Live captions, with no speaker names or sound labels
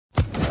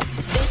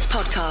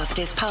podcast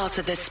is part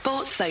of the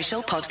Sports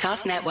Social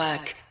Podcast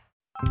Network.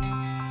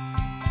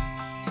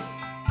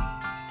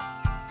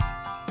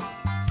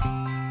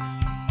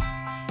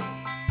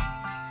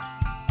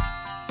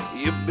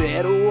 You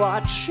better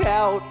watch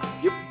out,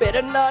 you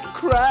better not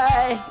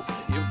cry,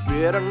 you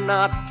better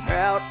not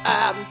pout,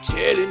 I'm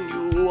telling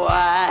you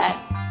why.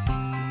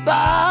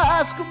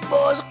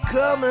 Basketballs are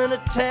coming to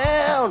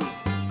town,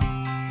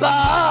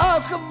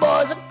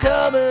 basketballs are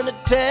coming to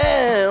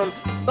town,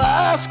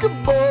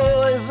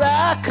 basketballs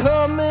are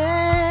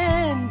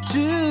coming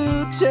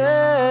to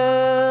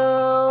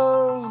town.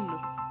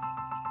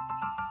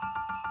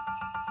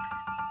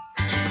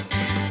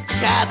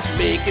 Scott's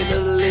making a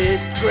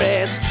list,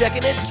 Grant's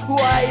checking it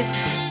twice.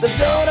 They're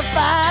gonna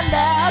find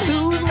out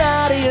who's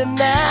naughty and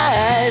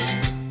nice.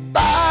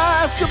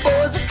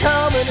 Basketballs are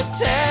coming to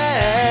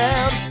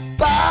town.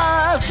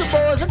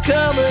 Basketballs are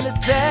coming to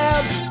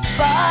town.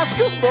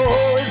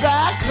 Basketballs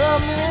are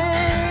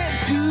coming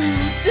to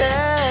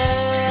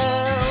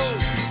town.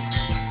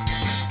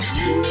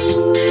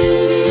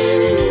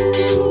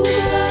 Ooh,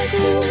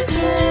 basketballs.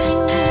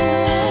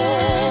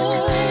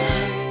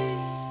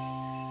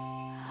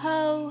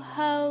 Ho,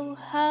 ho,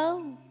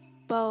 ho,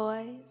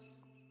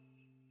 boys.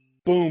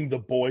 Boom, the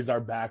boys are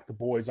back. The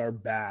boys are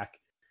back.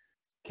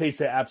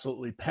 K-State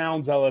absolutely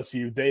pounds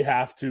LSU. They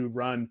have to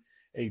run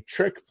a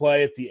trick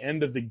play at the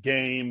end of the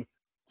game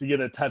to get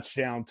a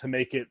touchdown to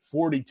make it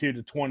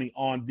 42-20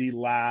 on the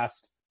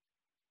last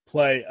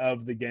play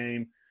of the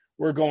game.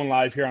 We're going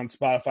live here on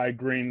Spotify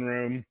Green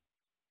Room.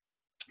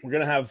 We're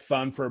going to have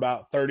fun for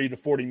about 30 to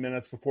 40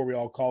 minutes before we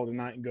all call it a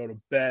night and go to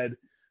bed.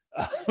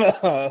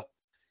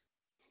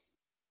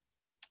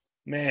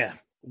 Man,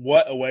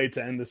 what a way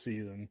to end the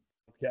season.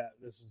 Yeah,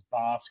 this is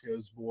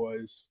Bosco's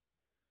boys.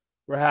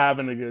 We're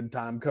having a good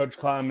time. Coach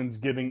Kleiman's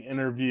getting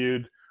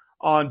interviewed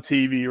on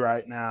TV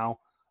right now.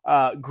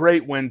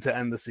 Great win to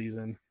end the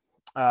season.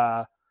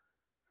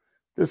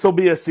 This will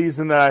be a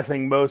season that I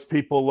think most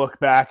people look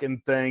back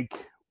and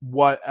think,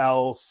 what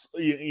else,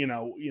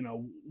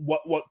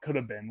 what could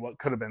have been? What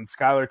could have been?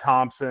 Skylar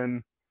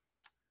Thompson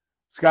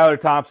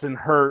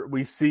hurt.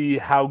 We see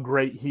how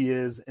great he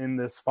is in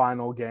this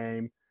final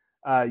game.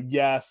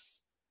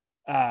 Yes,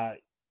 LSU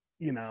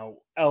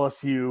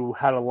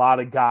had a lot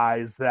of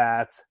guys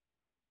that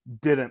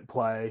didn't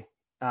play.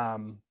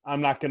 I'm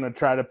not going to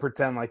try to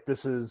pretend like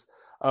this is,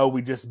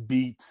 we just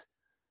beat,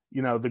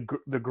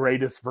 the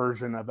greatest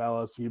version of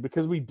LSU,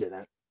 because we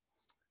didn't.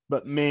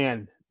 But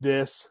man,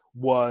 this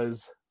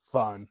was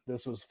fun.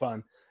 This was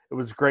fun. It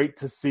was great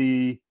to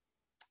see.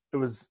 It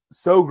was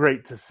so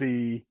great to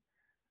see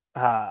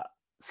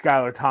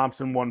Skylar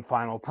Thompson one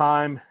final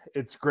time.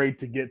 It's great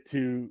to get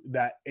to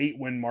that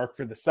 8-win mark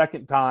for the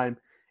second time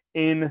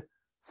in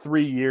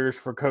 3 years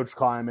for Coach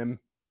Kleiman.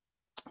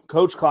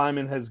 Coach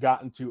Kleiman has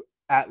gotten to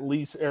at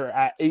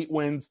 8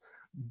 wins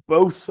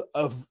both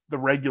of the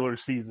regular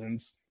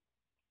seasons.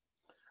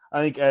 I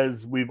think,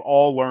 as we've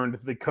all learned,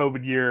 the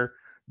COVID year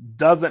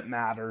doesn't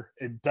matter.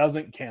 It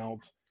doesn't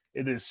count.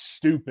 It is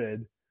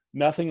stupid.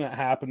 Nothing that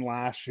happened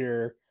last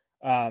year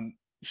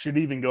should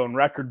even go in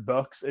record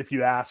books, if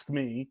you ask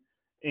me.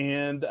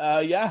 And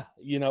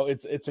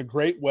it's a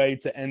great way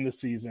to end the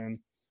season.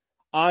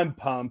 I'm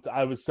pumped.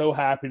 I was so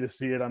happy to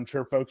see it. I'm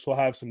sure folks will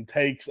have some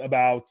takes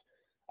about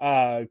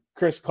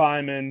Chris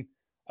Kleiman,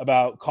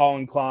 about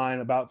Colin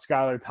Klein, about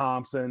Skylar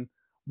Thompson.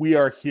 We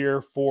are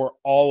here for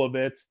all of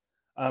it.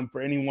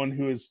 For anyone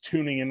who is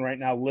tuning in right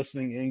now,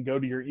 listening in, go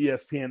to your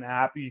ESPN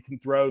app. You can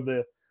throw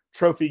the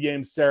trophy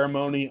game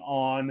ceremony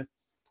on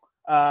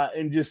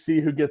and just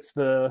see who gets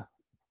the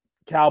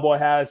cowboy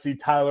hat. I see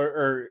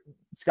Skylar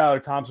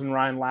Thompson,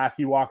 Ryan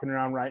Lackey walking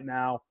around right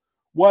now.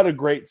 What a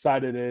great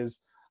sight it is.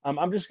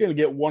 I'm just going to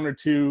get one or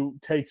two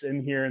takes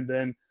in here, and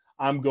then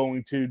I'm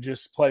going to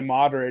just play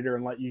moderator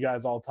and let you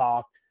guys all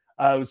talk.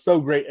 It was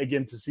so great,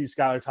 again, to see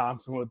Skylar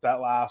Thompson with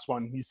that last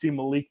one. You see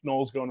Malik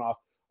Knowles going off.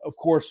 Of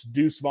course,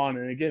 Deuce Vaughn.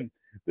 And again,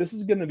 this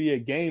is going to be a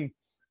game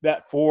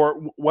that, for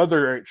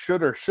whether it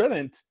should or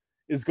shouldn't,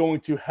 is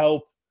going to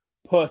help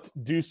put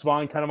Deuce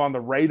Vaughn kind of on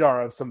the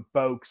radar of some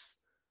folks,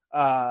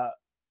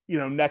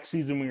 next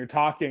season when you're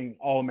talking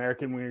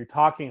All-American, when you're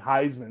talking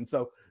Heisman.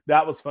 So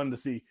that was fun to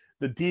see.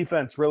 The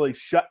defense really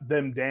shut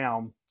them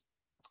down.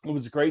 It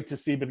was great to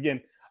see. But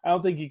again, I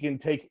don't think you can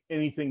take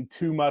anything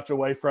too much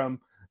away from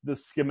the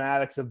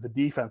schematics of the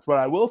defense. What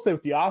I will say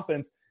with the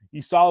offense,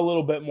 you saw a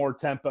little bit more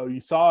tempo.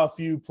 You saw a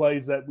few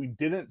plays that we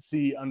didn't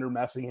see under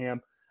Messingham.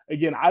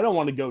 Again, I don't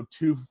want to go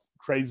too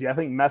crazy. I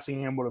think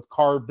Messingham would have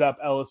carved up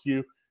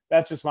LSU.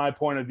 That's just my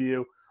point of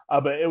view.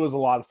 But it was a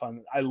lot of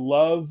fun. I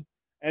love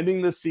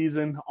ending the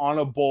season on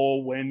a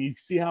bowl when you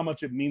see how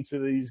much it means to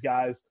these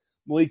guys.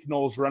 Malik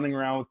Knowles running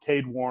around with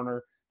Cade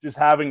Warner, just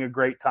having a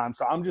great time.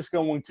 So I'm just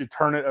going to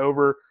turn it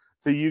over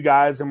to you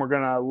guys, and we're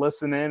going to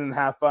listen in and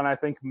have fun. I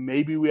think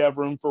maybe we have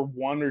room for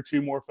one or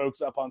two more folks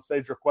up on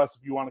stage requests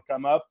if you want to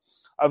come up.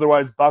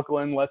 Otherwise, buckle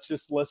in. Let's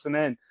just listen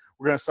in.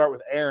 We're going to start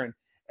with Aaron.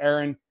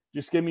 Aaron,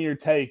 just give me your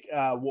take.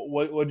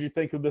 What did you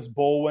think of this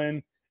bowl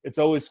win? It's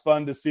always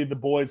fun to see the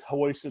boys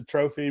hoist a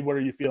trophy. What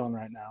are you feeling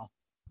right now?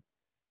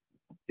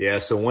 Yeah,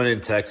 so win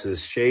in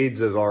Texas, shades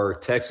of our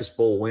Texas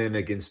Bowl win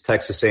against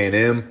Texas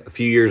A&M a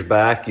few years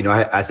back.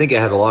 I think it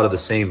had a lot of the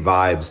same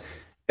vibes.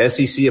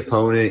 SEC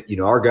opponent,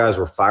 our guys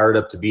were fired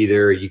up to be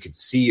there. You could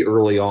see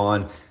early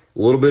on a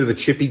little bit of a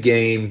chippy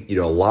game,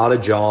 a lot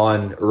of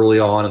John early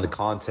on in the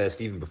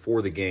contest, even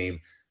before the game.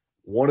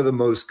 One of the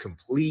most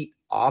complete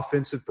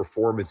offensive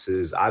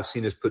performances I've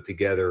seen us put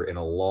together in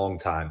a long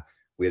time.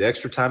 We had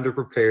extra time to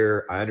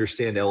prepare. I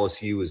understand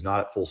LSU is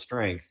not at full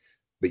strength,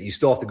 but you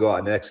still have to go out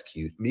and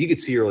execute. I mean, you could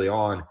see early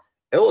on,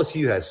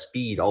 LSU has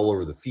speed all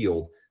over the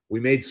field. We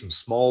made some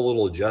small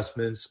little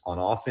adjustments on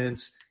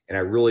offense, and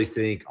I really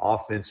think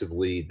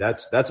offensively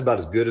that's about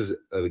as good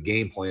of a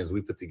game plan as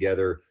we put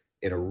together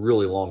in a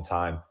really long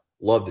time.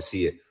 Love to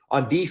see it.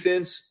 On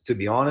defense, to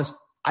be honest,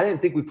 I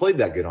didn't think we played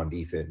that good on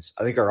defense.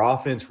 I think our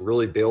offense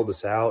really bailed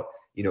us out,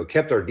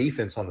 kept our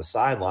defense on the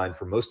sideline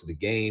for most of the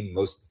game,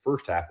 most of the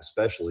first half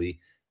especially.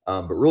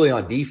 But really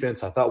on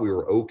defense, I thought we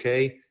were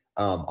okay.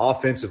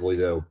 Offensively,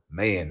 though,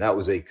 man, that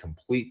was a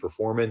complete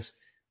performance.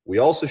 We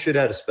also should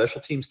have had a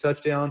special teams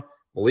touchdown.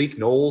 Malik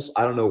Knowles,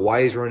 I don't know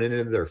why he's running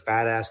into their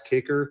fat-ass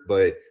kicker,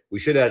 but we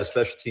should have had a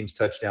special teams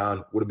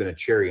touchdown. Would have been a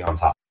cherry on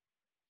top.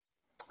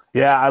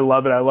 Yeah, I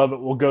love it.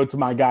 We'll go to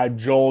my guy,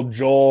 Joel.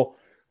 Joel,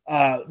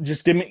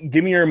 just give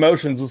me your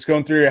emotions. What's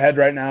going through your head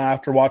right now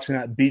after watching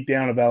that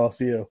beatdown of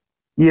LSU?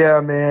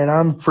 Yeah, man,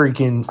 I'm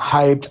freaking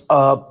hyped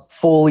up,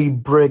 fully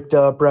bricked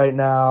up right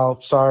now.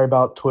 Sorry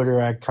about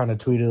Twitter. I kind of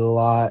tweeted a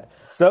lot.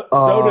 So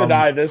did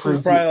I. This was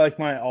probably like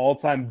my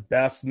all-time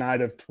best night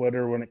of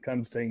Twitter when it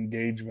comes to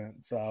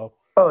engagement. So.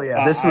 Oh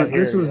yeah, this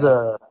was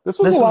a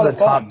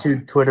top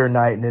 2 Twitter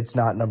night, and it's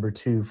not number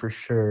 2 for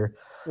sure.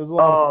 It was a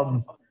lot of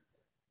fun.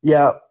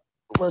 Yeah,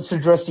 let's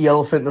address the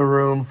elephant in the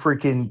room.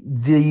 Freaking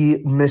the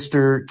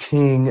Mr.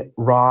 King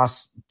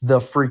Ross, the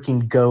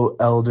freaking GOAT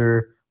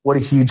Elder. What a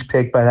huge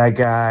pick by that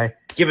guy.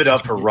 Give it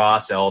up for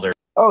Ross Elder.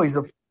 Oh, he's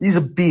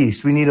a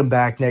beast. We need him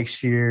back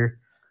next year.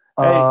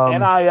 Hey,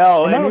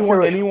 NIL.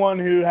 Anyone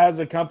who has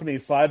a company,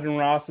 slide in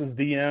Ross's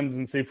DMs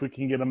and see if we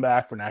can get him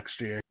back for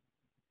next year.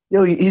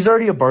 Yo, he's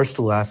already a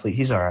Barstool athlete.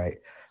 He's all right.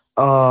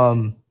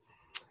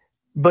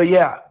 But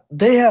yeah,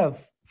 they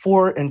have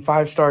 4- and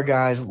 5-star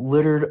guys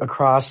littered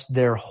across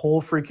their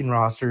whole freaking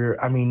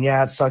roster. I mean,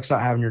 yeah, it sucks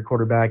not having your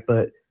quarterback,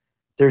 but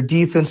their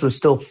defense was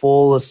still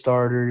full of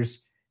starters,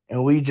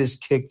 and we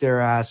just kicked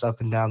their ass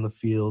up and down the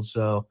field.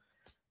 So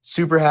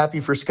super happy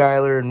for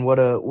Skyler, and what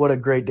a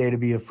great day to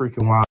be a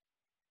freaking Wild.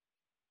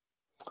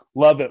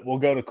 Love it. We'll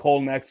go to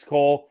Cole next.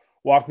 Cole,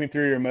 walk me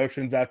through your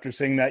emotions after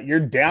seeing that. You're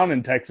down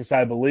in Texas,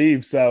 I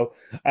believe, so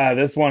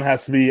this one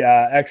has to be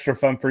extra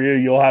fun for you.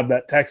 You'll have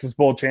that Texas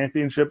Bowl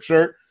championship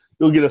shirt.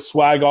 You'll get a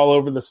swag all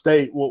over the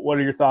state. What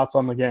are your thoughts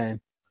on the game?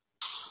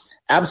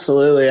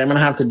 Absolutely. I'm going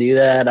to have to do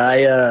that.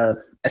 I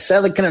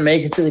sadly couldn't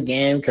make it to the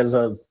game because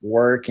of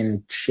work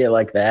and shit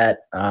like that.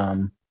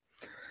 But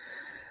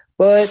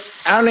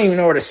I don't even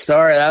know where to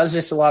start. That was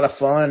just a lot of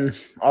fun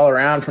all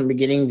around from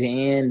beginning to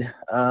end.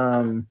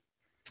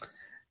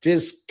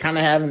 Just kind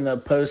of having the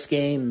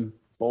post-game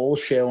bowl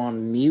show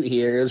on mute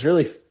here. It was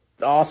really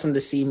awesome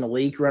to see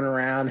Malik run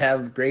around,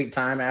 have a great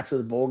time after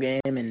the bowl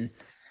game, and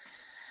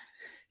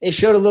it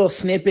showed a little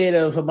snippet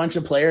of a bunch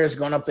of players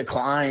going up to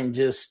Klein,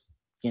 just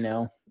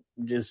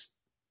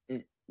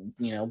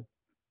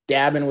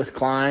dabbing with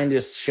Klein,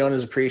 just showing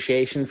his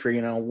appreciation for,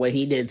 what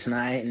he did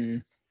tonight.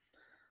 And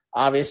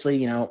obviously,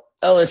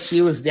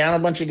 LSU was down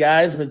a bunch of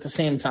guys, but at the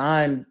same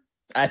time,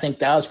 I think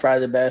that was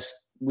probably the best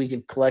we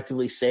could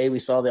collectively say we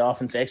saw the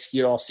offense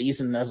execute all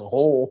season as a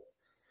whole.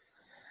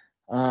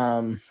 I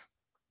don't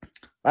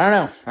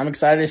know. I'm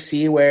excited to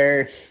see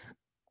what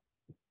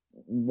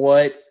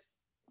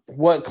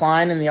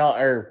Klein and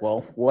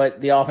what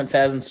the offense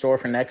has in store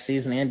for next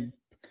season, and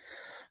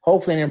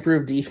hopefully an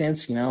improved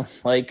defense.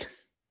 Like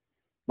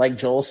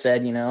Joel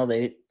said,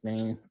 they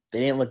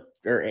didn't look,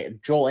 or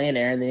Joel and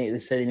Aaron, they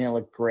said they didn't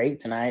look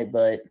great tonight,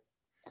 but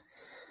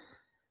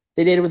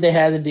they did what they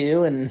had to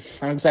do, and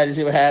I'm excited to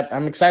see what happens.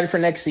 I'm excited for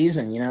next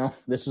season.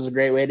 This was a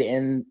great way to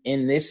end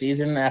this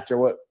season after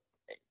what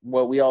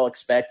we all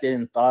expected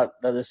and thought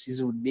that this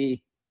season would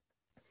be.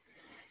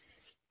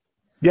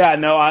 Yeah,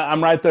 no,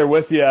 I'm right there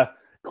with you.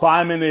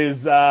 Kleiman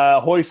is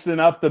hoisting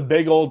up the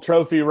big old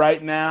trophy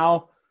right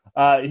now.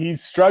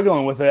 He's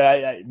struggling with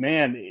it.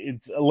 Man,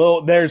 it's a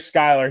little – there's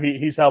Skyler.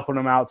 He's helping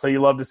him out, so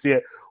you love to see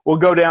it. We'll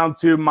go down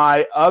to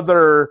my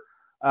other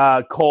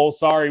Cole.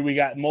 Sorry, we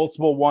got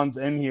multiple ones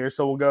in here,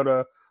 so we'll go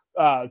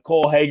to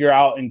Cole Hager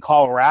out in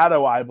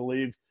Colorado, I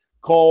believe.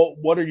 Cole,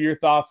 what are your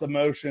thoughts,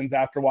 emotions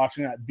after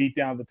watching that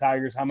beatdown of the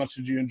Tigers? How much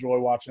did you enjoy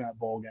watching that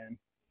bowl game?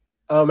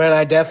 Oh, man,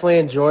 I definitely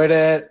enjoyed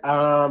it.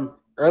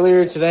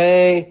 Earlier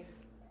today,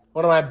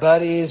 one of my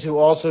buddies who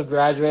also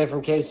graduated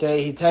from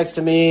K-State, he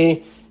texted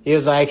me. He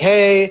was like,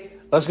 hey,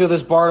 let's go to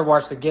this bar to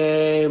watch the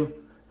game.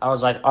 I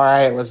was like, all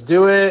right, let's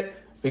do it.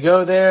 We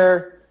go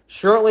there.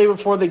 Shortly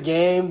before the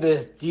game,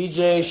 this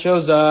DJ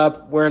shows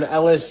up wearing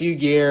LSU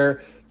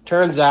gear.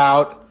 Turns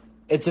out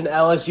it's an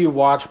LSU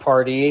watch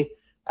party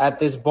at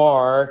this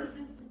bar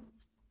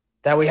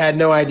that we had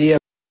no idea.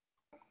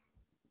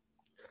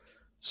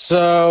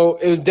 So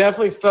it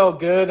definitely felt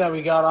good that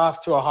we got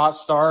off to a hot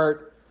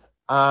start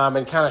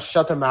and kind of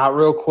shut them out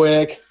real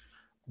quick.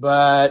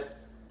 But,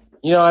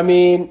 I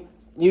mean,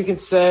 you can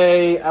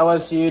say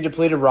LSU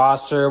depleted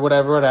roster,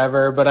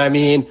 whatever. But, I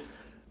mean,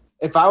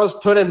 if I was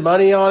putting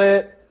money on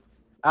it,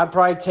 I'd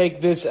probably take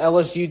this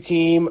LSU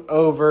team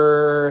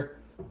over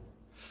 –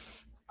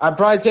 I'd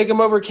probably take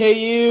them over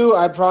KU.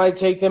 I'd probably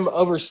take them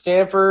over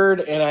Stanford,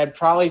 and I'd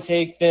probably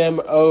take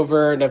them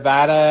over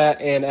Nevada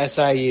and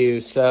SIU.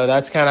 So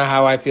that's kind of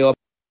how I feel.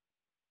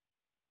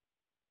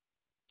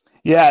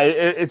 Yeah,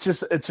 it's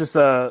just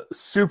a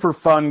super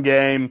fun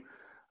game.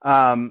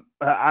 I'm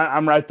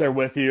right there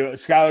with you.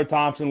 Skylar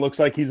Thompson looks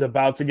like he's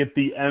about to get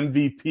the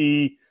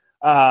MVP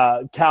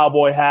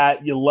cowboy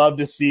hat. You love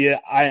to see it.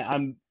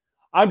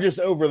 I'm just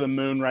over the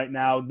moon right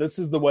now. This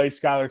is the way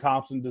Skylar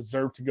Thompson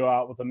deserved to go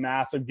out with a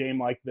massive game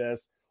like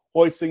this,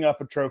 hoisting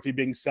up a trophy,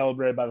 being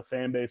celebrated by the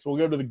fan base. We'll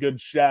go to the good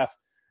chef.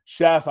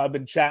 Chef, I've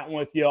been chatting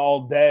with you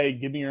all day.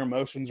 Give me your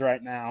emotions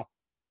right now.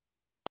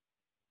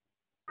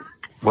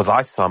 Was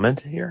I summoned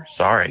here?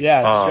 Sorry.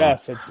 Yeah,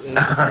 Chef, it's your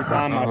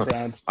time, my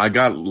friend. I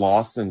got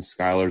lost in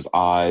Skylar's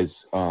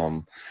eyes.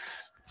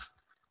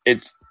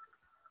 It's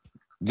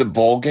the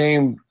bowl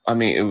game. I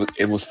mean,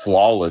 it was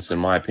flawless in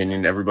my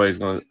opinion.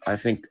 I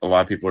think a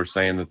lot of people are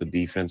saying that the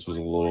defense was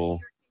a little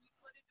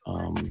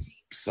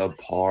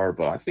subpar,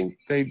 but I think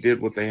they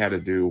did what they had to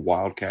do.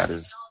 Wildcat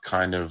is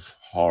kind of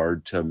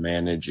hard to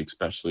manage,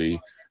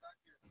 especially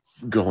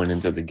going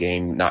into the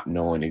game not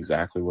knowing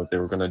exactly what they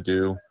were going to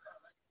do.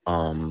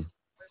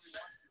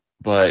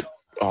 But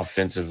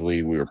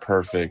offensively, we were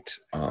perfect.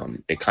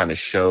 It kind of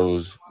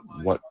shows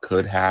what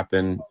could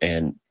happen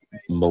and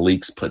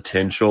Malik's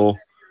potential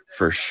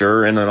for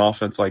sure in an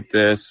offense like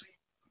this,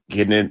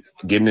 getting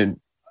it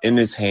in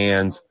his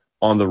hands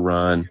on the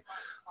run.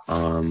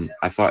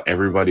 I thought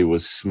everybody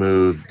was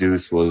smooth.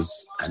 Deuce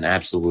was an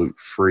absolute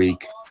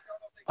freak.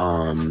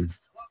 And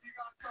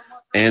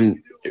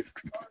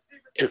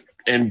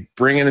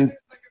bringing in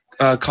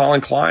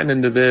Colin Klein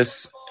into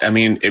this, I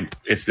mean,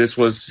 if this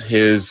was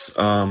his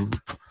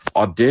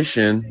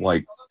audition,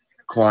 like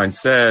Klein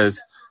says,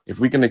 if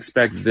we can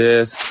expect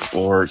this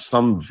or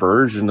some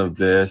version of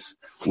this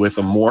with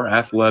a more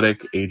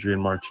athletic Adrian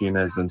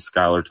Martinez than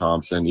Skylar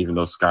Thompson, even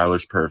though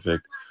Skylar's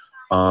perfect,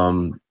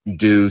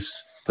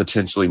 Deuce,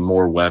 potentially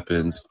more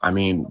weapons. I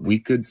mean, we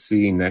could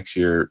see next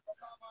year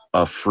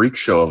a freak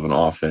show of an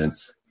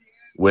offense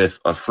with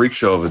a freak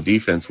show of a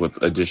defense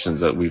with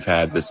additions that we've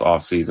had this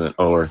offseason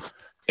or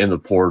in the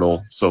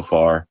portal so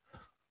far.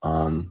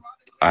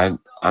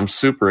 I'm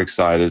super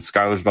excited.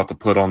 Skylar's about to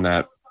put on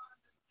that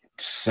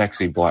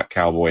sexy black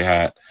cowboy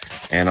hat,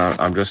 and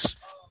I'm just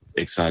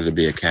excited to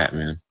be a cat,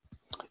 man.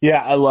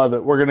 Yeah, I love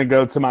it. We're going to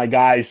go to my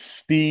guy,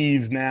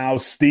 Steve, now.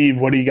 Steve,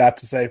 what do you got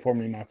to say for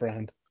me, my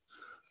friend?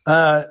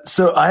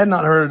 So I had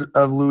not heard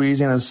of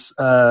Louisiana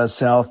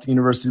South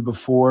University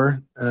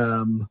before,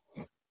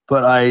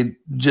 but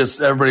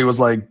everybody was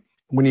like,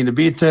 we need to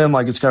beat them,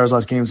 like it's Skylar's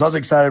last game. So I was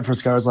excited for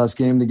Skylar's last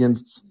game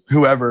against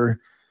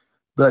whoever.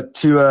 But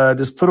to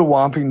just put a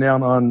whomping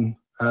down on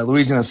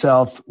Louisiana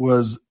South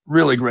was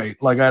really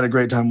great. Like, I had a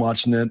great time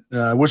watching it.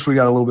 I wish we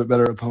got a little bit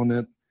better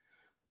opponent.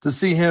 To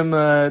see him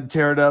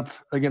tear it up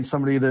against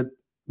somebody that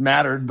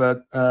mattered,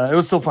 but it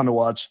was still fun to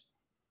watch.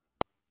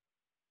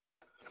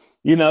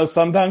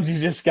 Sometimes you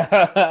just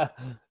gotta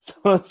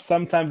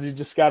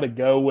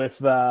go with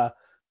the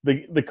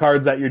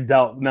cards that you're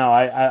dealt. No,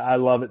 I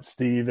love it,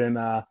 Steve,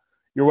 and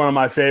you're one of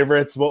my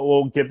favorites.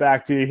 We'll get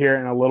back to you here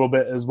in a little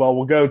bit as well.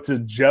 We'll go to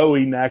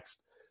Joey next.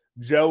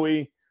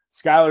 Joey,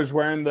 Skylar's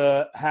wearing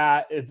the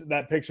hat.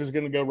 That picture is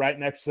going to go right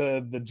next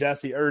to the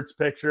Jesse Ertz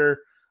picture.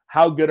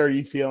 How good are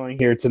you feeling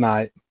here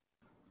tonight?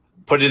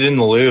 Put it in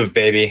the Louvre,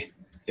 baby.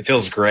 It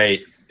feels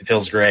great.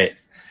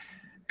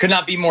 Could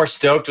not be more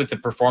stoked with the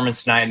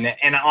performance tonight.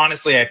 And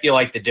honestly, I feel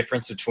like the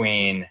difference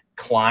between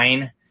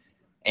Klein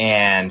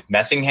and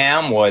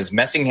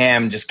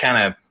Messingham just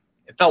kind of,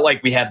 it felt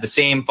like we had the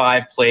same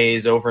 5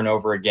 plays over and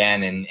over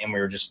again, and we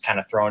were just kind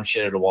of throwing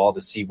shit at a wall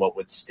to see what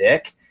would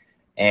stick.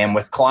 And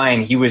with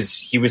Klein, he was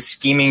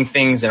scheming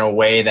things in a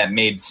way that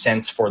made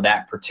sense for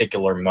that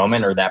particular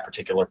moment or that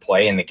particular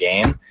play in the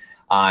game.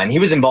 And he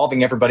was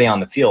involving everybody on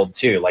the field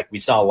too. Like, we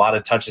saw a lot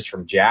of touches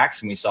from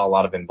Jax, and we saw a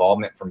lot of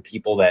involvement from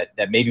people that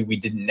maybe we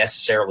didn't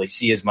necessarily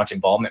see as much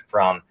involvement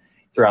from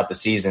throughout the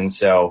season.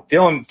 So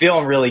feeling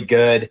really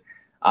good.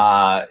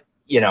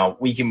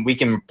 We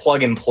can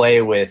plug and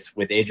play with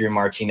Adrian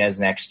Martinez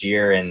next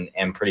year,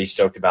 and pretty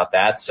stoked about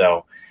that.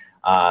 So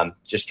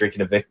just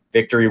drinking a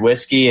victory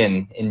whiskey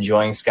and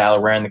enjoying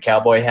Skylar wearing the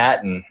cowboy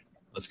hat, and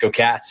let's go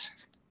Cats.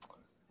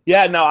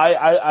 Yeah, no,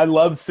 I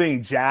love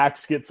seeing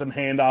Jax get some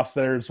handoffs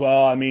there as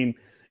well. I mean,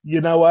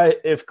 you know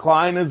what? If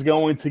Klein is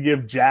going to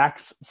give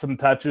Jax some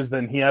touches,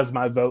 then he has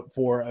my vote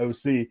for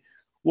OC.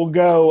 We'll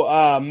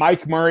go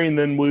Mike Murray, and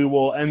then we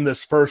will end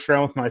this first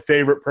round with my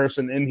favorite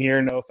person in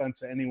here. No offense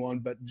to anyone,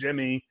 but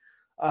Jimmy.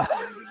 Oh,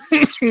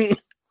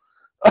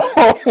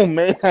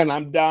 man,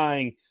 I'm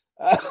dying.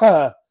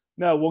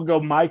 No, we'll go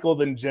Michael,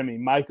 then Jimmy.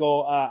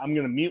 Michael, I'm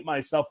going to mute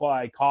myself while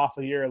I cough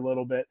here a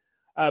little bit.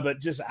 But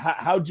just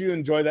how'd you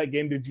enjoy that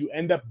game? Did you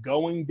end up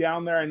going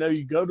down there? I know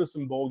you go to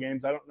some bowl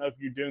games. I don't know if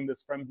you're doing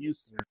this from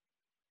Houston.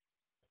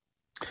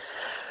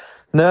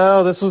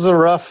 No, this was a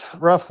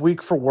rough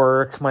week for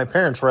work. My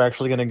parents were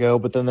actually going to go,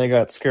 but then they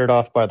got scared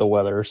off by the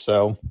weather.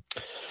 So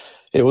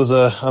it was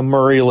a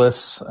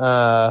Murray-less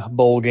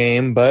bowl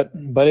game, but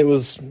it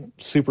was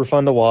super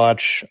fun to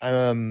watch.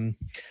 I know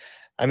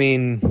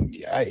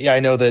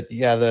that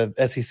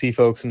the SEC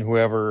folks and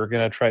whoever are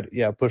going to try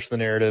to push the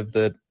narrative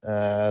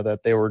that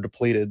they were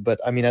depleted.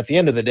 But I mean, at the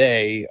end of the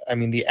day, I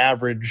mean, the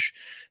average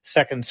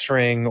second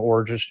string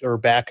or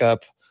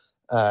backup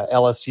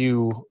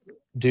LSU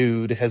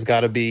dude has got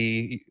to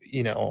be,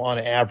 on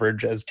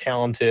average as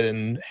talented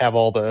and have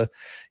all the,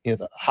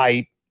 the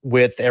height,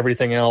 width,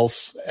 everything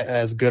else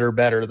as good or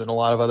better than a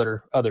lot of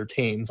other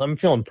teams. I'm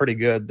feeling pretty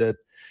good that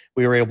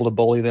we were able to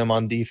bully them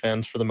on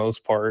defense for the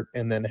most part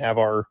and then have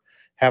our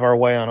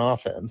way on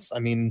offense. I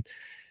mean,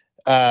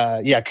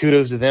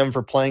 kudos to them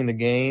for playing the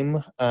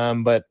game.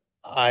 But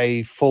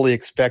I fully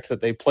expect that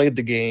they played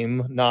the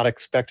game, not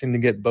expecting to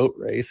get boat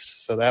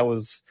raced. So that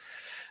was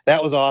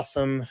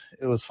awesome.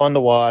 It was fun to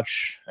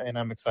watch, and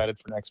I'm excited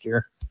for next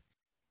year.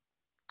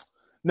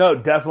 No,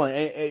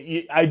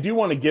 definitely. I do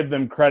want to give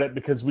them credit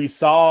because we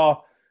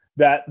saw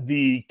that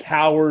the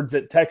cowards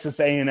at Texas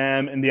A&M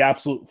and the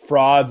absolute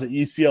frauds at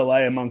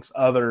UCLA, amongst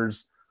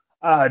others,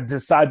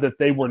 decide that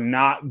they were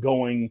not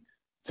going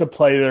to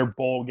play their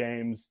bowl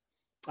games.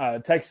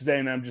 Texas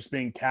A&M just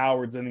being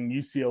cowards, and then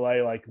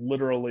UCLA like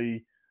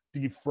literally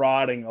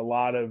defrauding a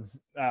lot of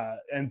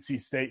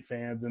NC State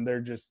fans, and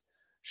they're just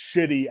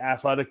shitty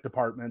athletic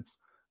departments.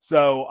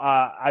 So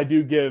I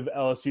do give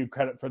LSU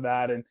credit for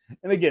that. And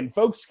again,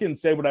 folks can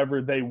say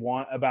whatever they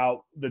want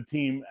about the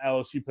team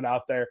LSU put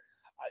out there.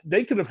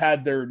 They could have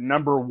had their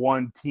number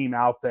one team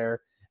out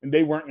there, and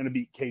they weren't going to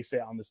beat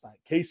K-State on this night.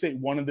 K-State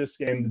wanted this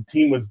game. The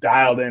team was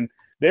dialed in.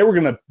 They were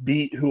going to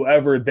beat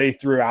whoever they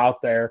threw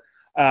out there.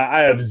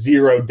 I have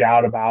zero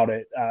doubt about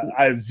it.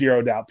 I have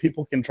zero doubt.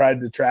 People can try to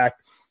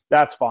detract.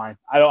 That's fine.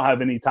 I don't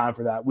have any time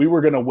for that. We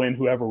were going to win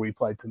whoever we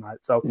played tonight.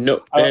 So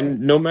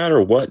no matter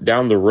what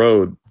down the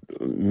road,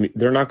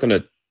 they're not going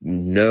to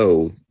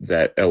know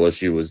that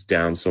LSU was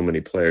down so many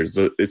players.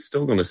 It's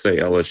still going to say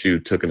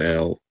LSU took an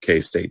L,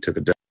 K-State took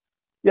a W.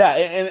 Yeah,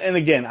 and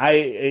again,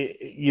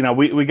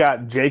 we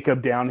got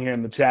Jacob down here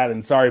in the chat,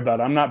 and sorry about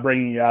it. I'm not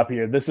bringing you up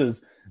here. This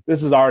is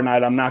our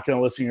night. I'm not going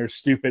to listen to your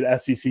stupid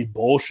SEC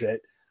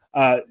bullshit.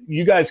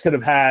 You guys could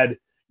have had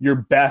your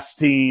best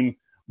team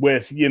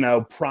with,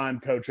 prime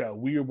Coach O.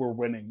 We were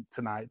winning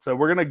tonight. So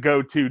we're going to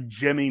go to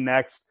Jimmy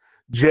next.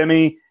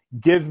 Jimmy,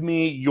 give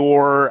me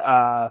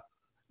your,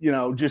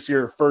 just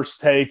your first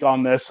take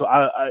on this.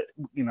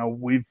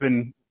 We've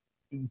been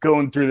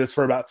going through this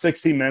for about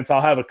 60 minutes.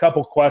 I'll have a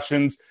couple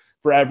questions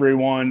for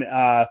everyone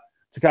to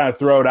kind of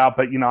throw it out.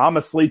 But, I'm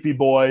a sleepy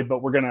boy,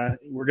 but we're gonna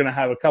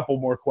have a couple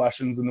more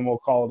questions and then we'll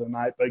call it a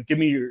night. But give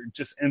me your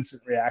just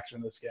instant reaction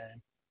to this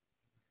game.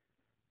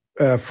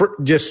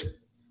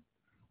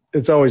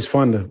 It's always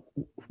fun to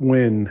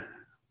win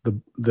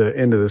the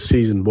end of the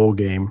season bowl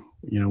game.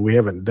 We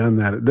haven't done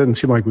that. It doesn't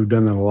seem like we've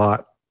done that a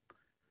lot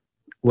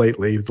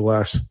lately,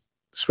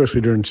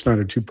 especially during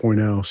Snyder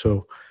 2.0.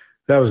 So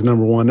that was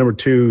number one. Number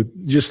two,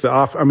 just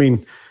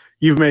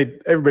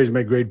everybody's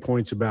made great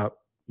points about,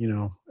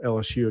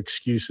 LSU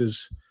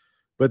excuses,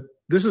 but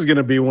this is going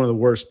to be one of the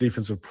worst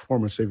defensive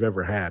performances they've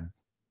ever had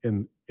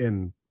in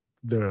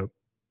the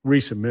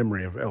recent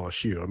memory of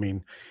LSU. I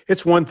mean,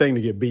 it's one thing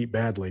to get beat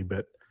badly,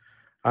 but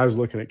I was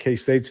looking at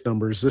K-State's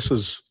numbers. This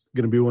is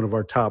going to be one of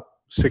our top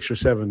 6 or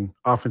 7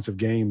 offensive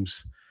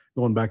games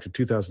going back to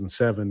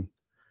 2007.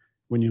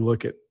 When you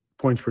look at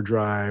points per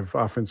drive,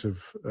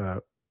 offensive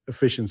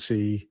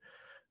efficiency,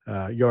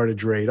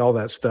 yardage rate, all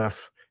that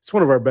stuff, it's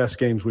one of our best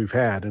games we've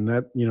had. And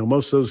that,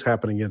 most of those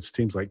happen against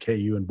teams like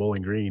KU and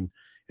Bowling Green.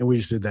 And we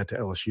just did that to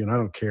LSU. And I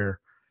don't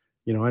care.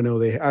 I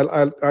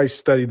know I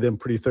studied them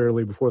pretty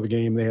thoroughly before the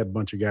game. They had a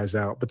bunch of guys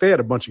out, but they had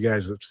a bunch of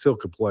guys that still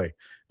could play.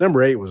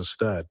 Number 8 was a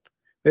stud.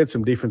 They had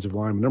some defensive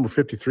linemen. Number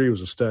 53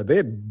 was a stud. They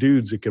had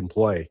dudes that can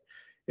play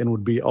and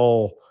would be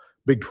all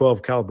Big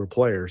 12 caliber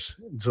players.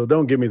 So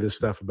don't give me this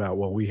stuff about,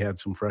 we had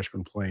some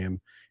freshmen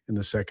playing in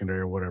the secondary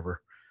or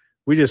whatever.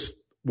 We just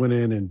went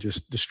in and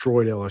just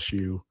destroyed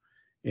LSU.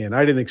 And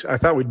I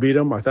thought we'd beat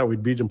them. I thought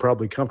we'd beat them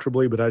probably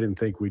comfortably, but I didn't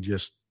think we'd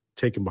just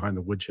take them behind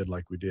the woodshed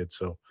like we did.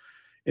 So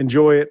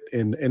enjoy it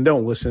and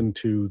don't listen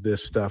to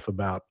this stuff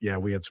about,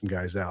 we had some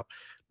guys out.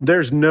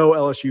 There's no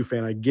LSU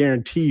fan, I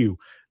guarantee you,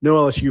 no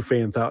LSU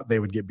fan thought they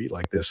would get beat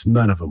like this.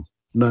 None of them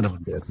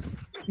did.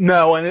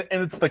 No, and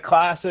it's the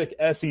classic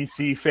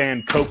SEC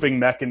fan coping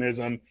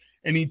mechanism.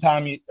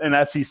 Anytime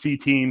an SEC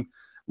team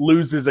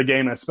loses a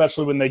game,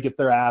 especially when they get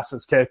their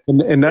asses kicked,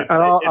 it's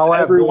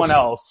everyone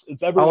else.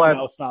 It's everyone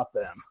else, not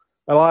them.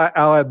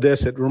 I'll add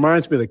this. It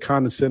reminds me of the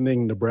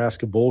condescending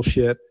Nebraska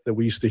bullshit that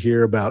we used to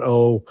hear about.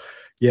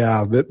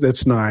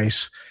 That's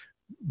nice,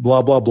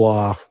 blah, blah,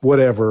 blah,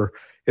 whatever.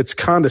 It's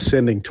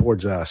condescending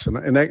towards us.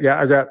 And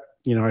I got,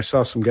 I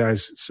saw some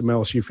guys, some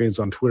LSU fans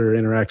on Twitter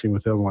interacting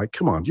with them like,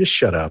 come on, just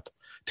shut up.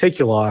 Take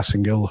your loss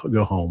and go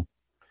home.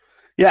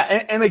 Yeah,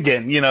 and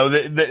again,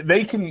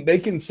 they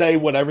can say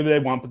whatever they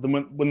want, but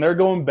when they're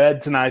going to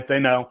bed tonight, they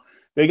know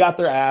they got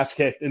their ass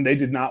kicked and they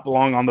did not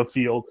belong on the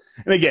field.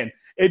 And again,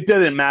 it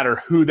didn't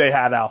matter who they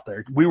had out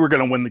there. We were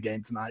going to win the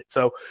game tonight.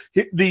 So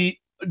the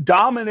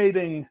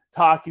dominating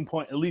talking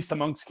point, at least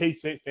amongst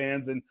K-State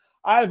fans, and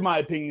I have my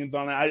opinions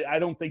on it. I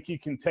don't think you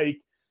can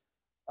take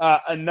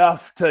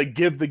enough to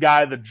give the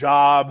guy the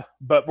job,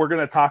 but we're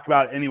going to talk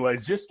about it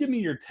anyways. Just give me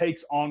your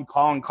takes on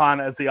Colin Klein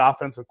as the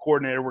offensive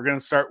coordinator. We're going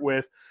to start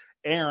with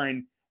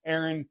Aaron.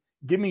 Aaron,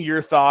 give me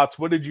your thoughts.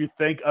 What did you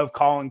think of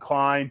Colin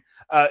Klein?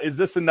 Is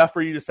this enough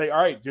for you to say,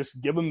 all right,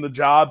 just give him the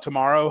job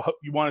tomorrow?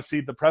 You want to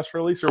see the press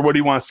release, or what do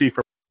you want to see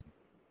from?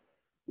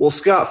 Well,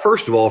 Scott,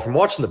 first of all, from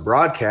watching the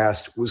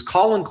broadcast, was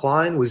Colin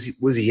Klein, was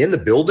he in the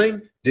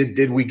building?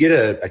 Did we get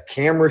a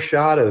camera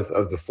shot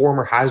of the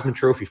former Heisman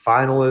Trophy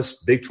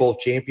finalist, Big 12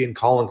 champion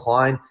Colin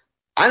Klein?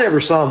 I never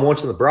saw him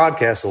once in the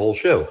broadcast the whole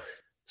show.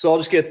 So I'll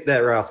just get that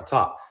right off the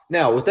top.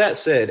 Now, with that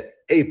said,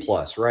 A+,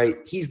 right?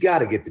 He's got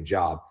to get the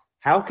job.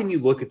 How can you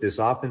look at this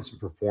offensive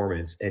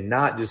performance and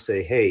not just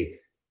say, hey,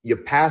 you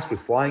passed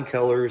with flying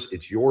colors,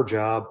 it's your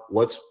job,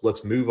 let's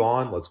move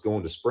on, let's go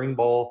into spring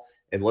ball,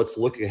 and let's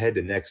look ahead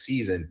to next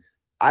season?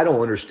 I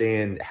don't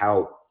understand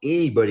how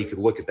anybody could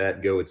look at that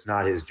and go, it's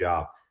not his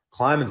job.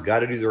 Kleiman's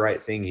got to do the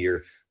right thing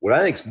here. What I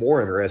think is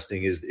more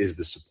interesting is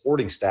the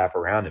supporting staff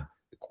around him,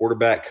 the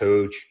quarterback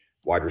coach,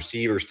 wide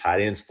receivers,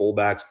 tight ends,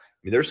 fullbacks.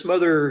 I mean, there's some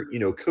other,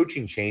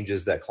 coaching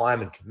changes that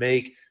Kleiman can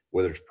make,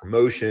 whether it's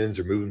promotions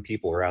or moving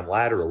people around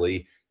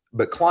laterally.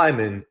 But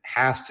Kleiman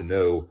has to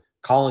know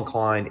Colin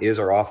Klein is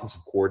our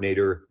offensive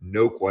coordinator,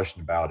 no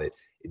question about it.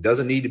 It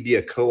doesn't need to be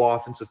a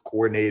co-offensive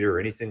coordinator or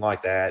anything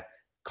like that.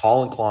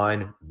 Colin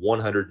Klein,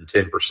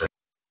 110%.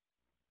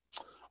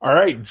 All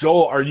right,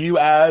 Joel, are you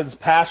as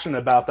passionate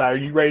about that? Are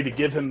you ready to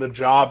give him the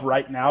job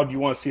right now? Do you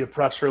want to see a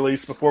press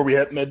release before we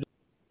hit mid?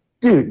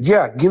 Dude,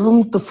 yeah, give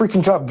him the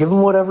freaking job. Give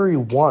him whatever he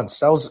wants.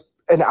 That was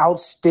an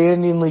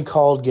outstandingly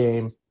called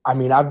game. I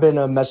mean, I've been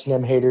a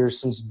Messingham hater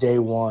since day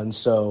one,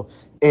 so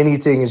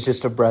anything is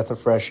just a breath of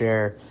fresh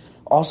air.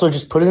 Also,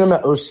 just putting him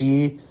at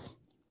OC,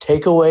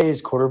 take away his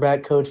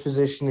quarterback coach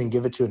position and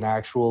give it to an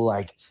actual,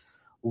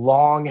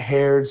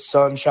 long-haired,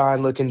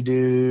 sunshine-looking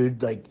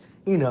dude, like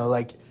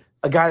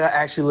a guy that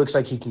actually looks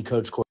like he can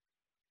coach quarterback.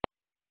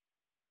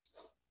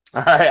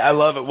 All right, I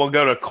love it. We'll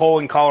go to Cole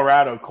in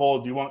Colorado. Cole,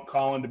 do you want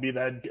Colin to be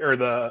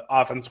the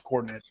offensive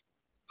coordinator?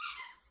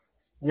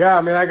 Yeah,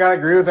 I mean, I got to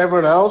agree with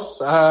everyone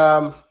else.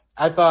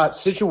 I thought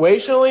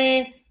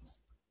situationally,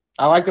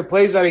 I like the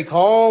plays that he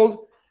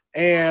called,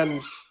 and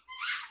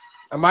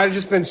I might have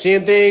just been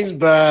seeing things,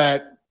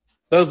 but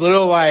those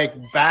little,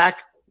 back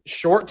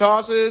short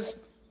tosses,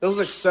 those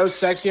look so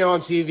sexy on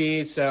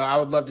TV, so I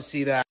would love to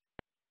see that.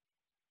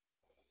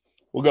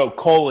 We'll go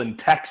Cole in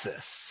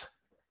Texas.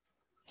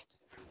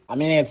 I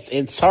mean,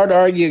 it's hard to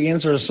argue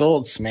against the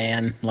results,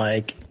 man.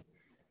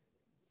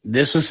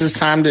 This was his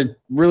time to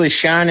really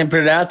shine and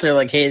put it out there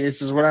hey,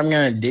 this is what I'm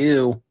going to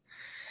do.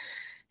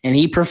 And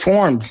he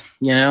performed,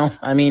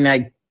 I mean,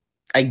 I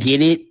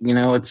get it.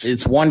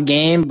 It's one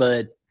game,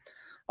 but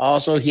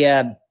also he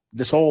had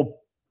this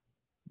whole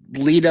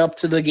lead up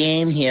to the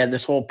game. He had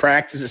this whole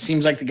practice. It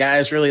seems like the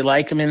guys really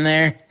like him in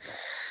there.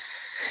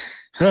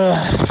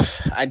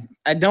 I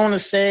don't want to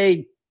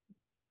say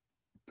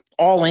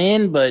all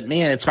in, but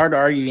man, it's hard to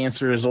argue against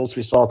the results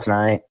we saw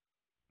tonight.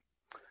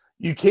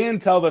 You can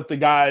tell that the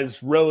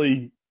guys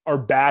really are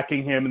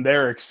backing him and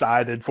they're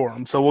excited for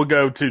him. So we'll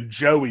go to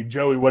Joey.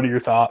 Joey, what are your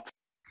thoughts?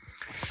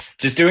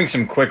 Just doing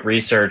some quick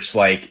research,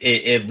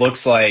 it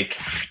looks like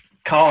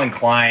Colin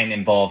Klein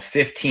involved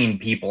 15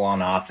 people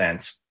on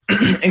offense,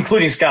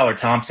 including Skylar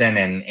Thompson,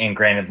 and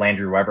granted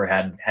Landry Weber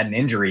had an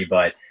injury,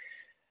 but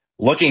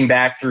looking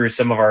back through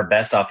some of our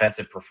best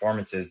offensive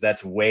performances,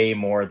 that's way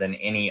more than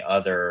any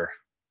other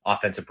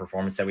offensive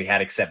performance that we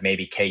had, except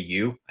maybe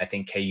KU. I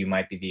think KU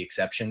might be the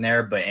exception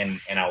there, but and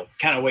I'll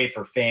kind of wait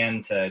for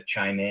Fan to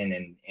chime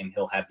in and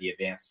he'll have the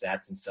advanced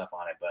stats and stuff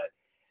on it. But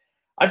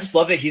I just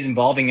love that he's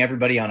involving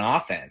everybody on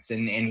offense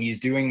and he's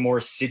doing more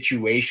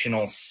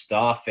situational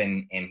stuff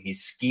and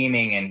he's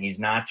scheming and he's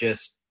not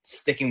just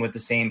sticking with the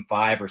same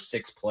 5 or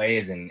 6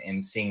 plays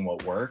and seeing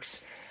what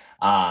works.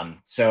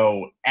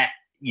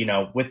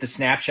 With the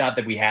snapshot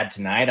that we had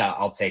tonight,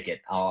 I'll take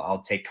it.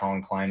 I'll take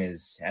Colin Klein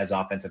as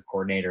offensive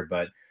coordinator,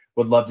 but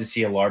would love to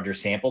see a larger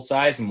sample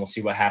size, and we'll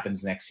see what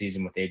happens next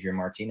season with Adrian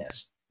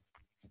Martinez.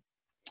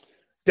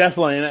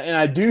 Definitely, and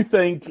I do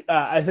think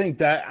I think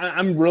that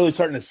I'm really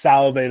starting to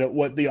salivate at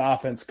what the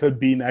offense could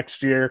be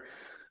next year,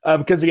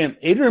 because again,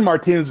 Adrian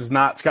Martinez is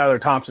not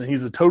Skylar Thompson.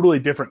 He's a totally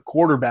different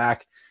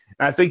quarterback,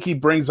 and I think he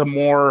brings a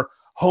more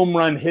home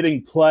run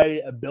hitting play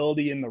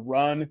ability in the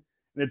run.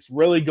 And it's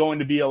really going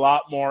to be a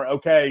lot more,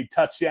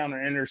 touchdown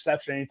or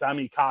interception anytime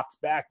he cocks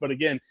back. But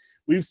again,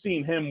 we've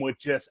seen him with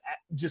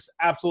just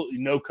absolutely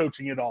no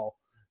coaching at all.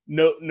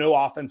 No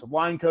offensive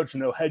line coach,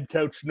 no head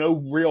coach, no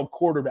real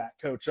quarterback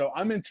coach. So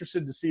I'm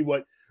interested to see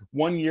what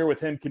 1 year with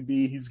him can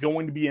be. He's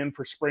going to be in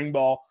for spring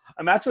ball.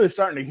 I'm actually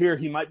starting to hear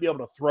he might be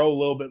able to throw a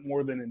little bit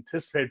more than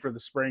anticipated for the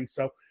spring.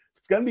 So if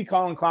it's going to be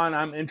Colin Klein,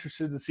 I'm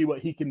interested to see what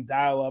he can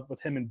dial up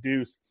with him and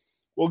Deuce.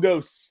 We'll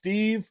go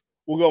Steve,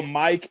 we'll go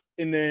Mike,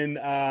 and then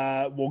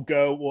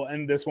we'll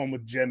end this one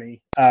with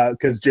Jimmy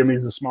because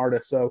Jimmy's the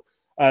smartest. So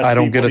I Steve,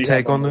 don't get what a do you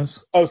have take on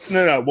this? Oh,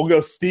 no. We'll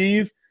go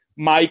Steve,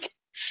 Mike,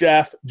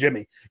 Chef,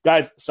 Jimmy.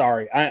 Guys,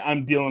 sorry.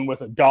 I'm dealing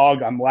with a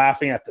dog. I'm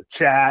laughing at the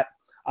chat.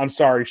 I'm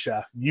sorry,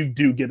 Chef. You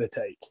do get a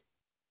take.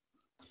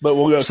 But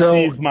we'll go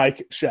Steve,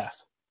 Mike, Chef.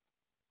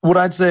 What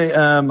I'd say,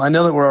 I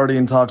know that we're already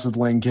in talks with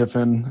Lane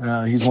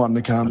Kiffin. He's wanting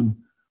to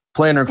come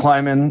play under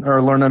Kleiman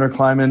or learn under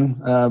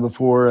Kleiman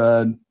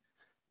before,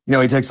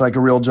 he takes like a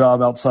real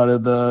job outside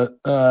of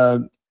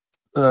the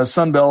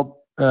Sun Belt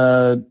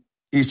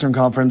Eastern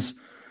Conference.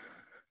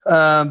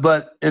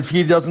 But if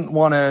he doesn't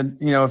want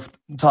to, if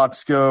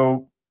talks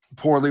go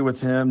poorly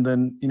with him,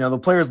 then, the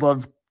players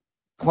love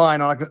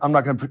Klein. I'm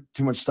not going to put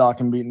too much stock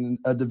in beating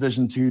a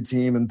Division II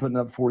team and putting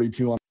up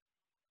 42 on.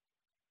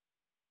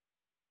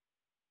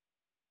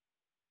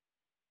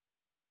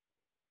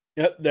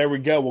 Yep, there we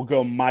go. We'll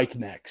go Mike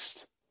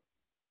next.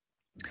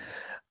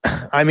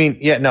 I mean,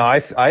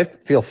 I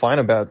feel fine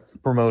about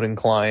promoting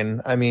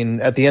Klein. I mean,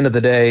 at the end of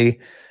the day,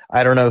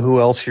 I don't know who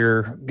else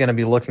you're going to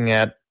be looking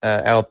at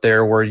out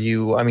there where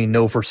you,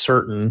 know for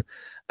certain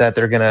that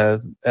they're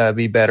going to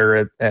be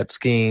better at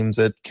schemes,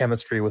 at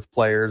chemistry with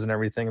players and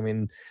everything. I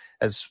mean,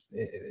 as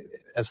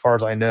far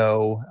as I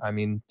know,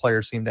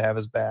 players seem to have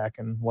his back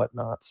and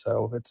whatnot.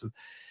 So it's a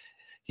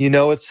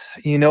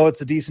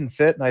decent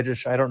fit, and I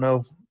don't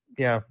know.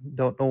 Yeah,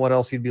 don't know what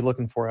else you'd be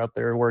looking for out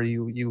there where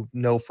you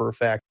know for a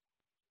fact.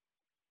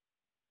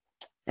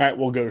 All right,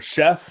 we'll go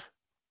Chef.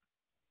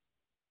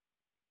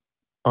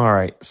 All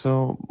right,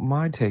 so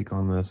my take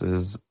on this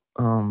is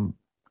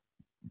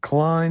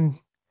Klein.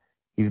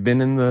 He's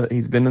been in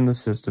the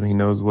system. He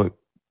knows what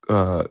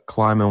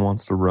Kleiman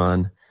wants to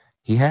run.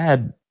 He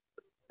had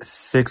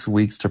 6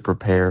 weeks to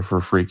prepare for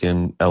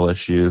freaking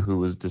LSU, who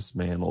was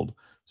dismantled.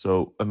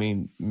 So,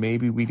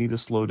 maybe we need to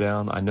slow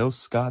down. I know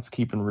Scott's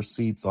keeping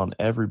receipts on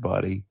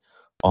everybody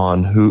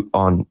on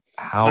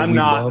how I'm we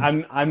not,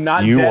 love. I'm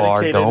not You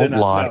dedicated are. Don't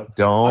enough. lie. No,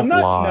 Don't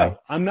lie. No,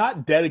 I'm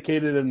not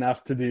dedicated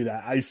enough to do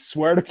that. I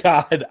swear to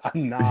God,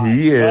 I'm not.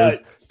 He is.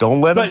 Don't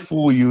let him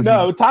fool you.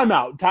 No, time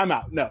out.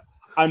 No,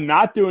 I'm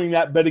not doing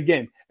that. But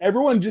again,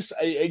 everyone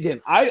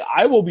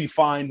I will be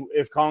fine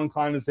if Colin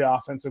Klein is the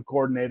offensive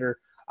coordinator.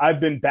 I've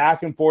been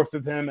back and forth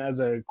with him as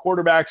a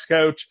quarterbacks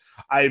coach.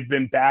 I've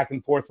been back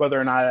and forth whether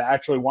or not I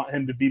actually want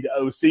him to be the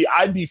OC.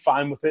 I'd be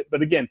fine with it.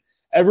 But again,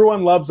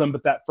 everyone loves him.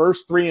 But that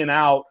first 3 and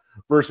out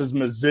versus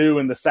Mizzou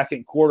in the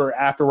second quarter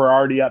after we're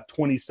already up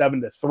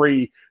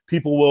 27-3,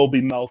 people will be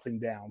melting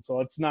down. So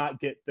let's not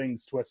get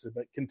things twisted,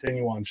 but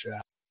continue on,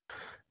 Shaq.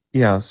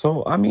 Yeah,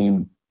 so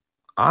I'm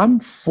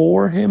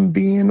for him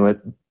being the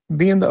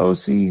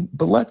OC,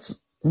 but let's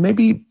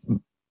maybe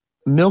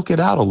milk it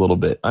out a little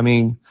bit.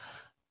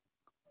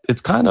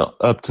 It's kind of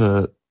up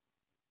to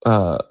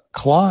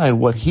Klein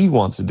what he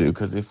wants to do,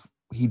 because if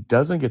he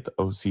doesn't get the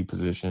OC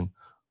position,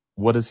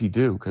 what does he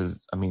do?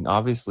 Because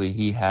obviously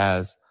he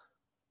has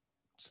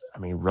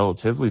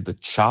relatively the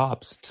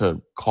chops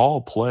to call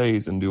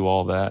plays and do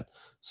all that.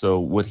 So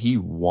would he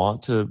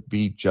want to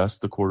be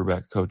just the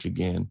quarterback coach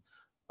again?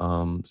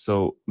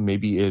 So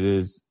maybe it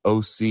is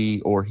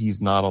OC or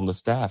he's not on the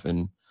staff,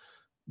 and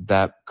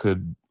that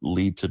could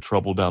lead to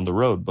trouble down the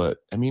road. But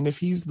if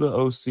he's the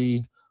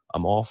OC,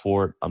 I'm all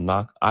for it. I'm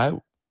not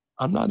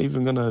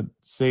even gonna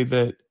say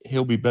that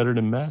he'll be better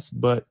than Mess,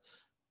 but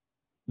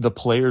the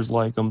players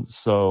like him,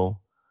 so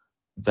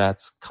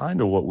that's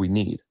kind of what we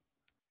need.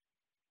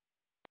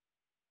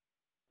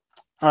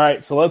 All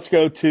right, so let's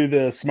go to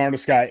the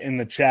smartest guy in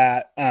the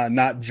chat,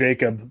 not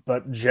Jacob,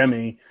 but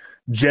Jimmy.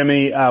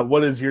 Jimmy,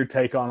 what is your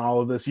take on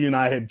all of this? You and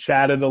I had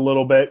chatted a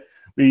little bit.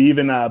 We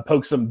even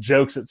poked some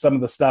jokes at some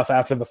of the stuff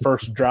after the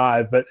first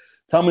drive, but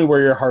tell me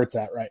where your heart's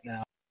at right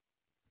now.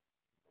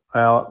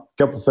 Well, a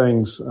couple of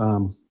things.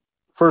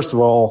 First of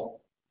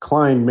all,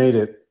 Klein made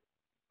it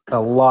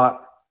a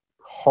lot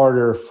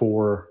harder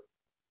for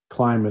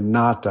Kleiman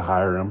not to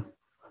hire him.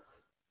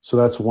 So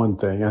that's one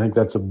thing. I think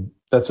that's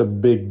a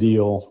big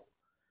deal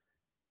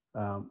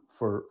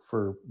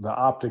for the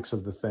optics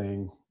of the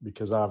thing,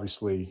 because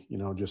obviously,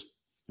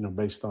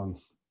 based on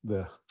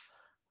the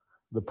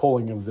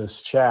polling of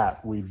this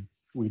chat, we'd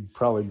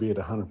probably be at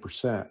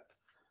 100%.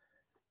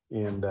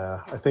 And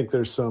I think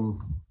there's a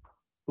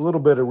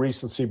little bit of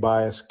recency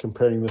bias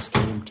comparing this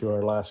game to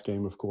our last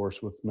game, of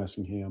course, with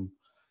Messingham,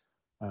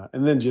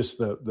 and then just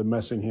the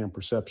Messingham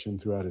perception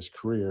throughout his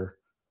career,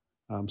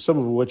 some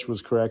of which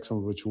was correct, some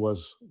of which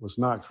was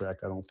not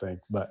correct, I don't think.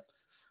 But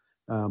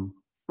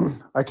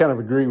I kind of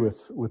agree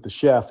with the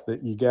chef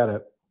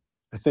that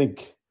I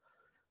think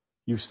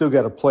you've still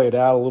got to play it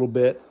out a little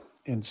bit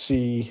and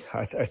see.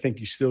 I think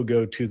you still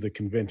go to the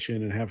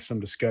convention and have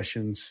some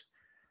discussions.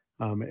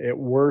 At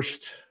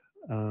worst,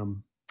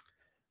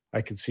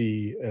 I could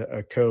see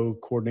a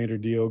co-coordinator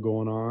deal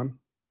going on,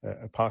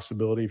 a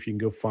possibility if you can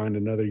go find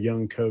another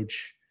young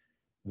coach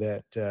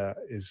that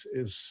is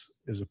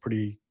a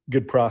pretty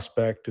good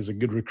prospect, is a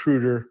good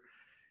recruiter,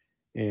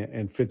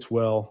 and fits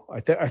well. I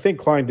think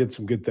Klein did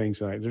some good things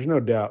tonight. There's no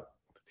doubt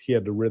he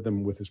had the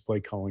rhythm with his play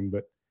calling,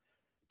 but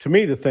to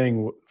me, the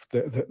thing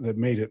that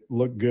made it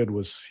look good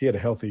was he had a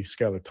healthy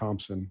Skylar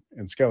Thompson,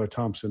 and Skylar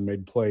Thompson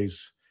made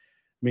plays.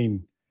 I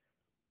mean,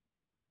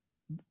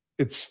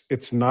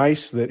 it's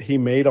nice that he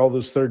made all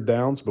those third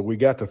downs, but we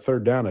got to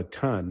third down a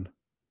ton,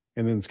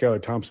 and then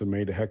Skylar Thompson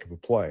made a heck of a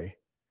play.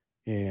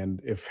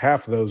 And if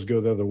half of those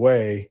go the other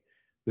way,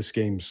 this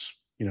game's,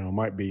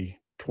 might be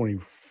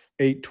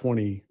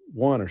 28-21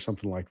 or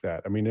something like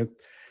that. I mean,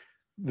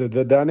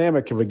 the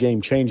dynamic of a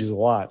game changes a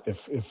lot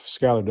if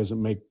Skylar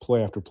doesn't make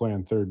play after play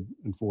on third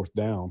and fourth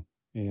down.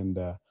 And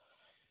a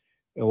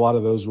lot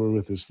of those were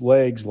with his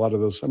legs. A lot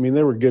of those, I mean,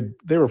 they were good.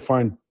 They were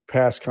fine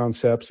pass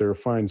concepts. They were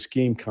fine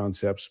scheme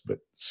concepts. But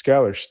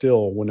Skylar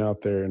still went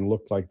out there and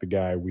looked like the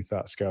guy we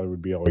thought Skylar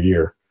would be all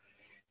year.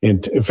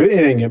 And if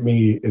anything, at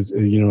me is,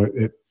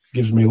 it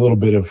gives me a little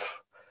bit of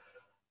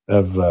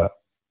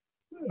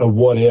a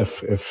what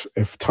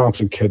if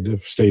Thompson could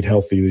have stayed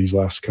healthy these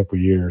last couple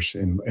of years,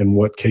 and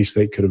what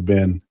K-State could have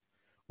been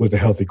with a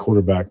healthy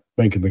quarterback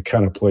making the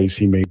kind of plays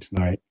he made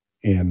tonight.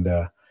 And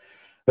that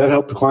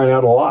helped the Klein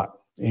out a lot.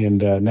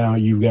 And now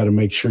you've got to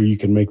make sure you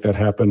can make that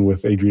happen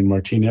with Adrian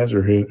Martinez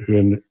or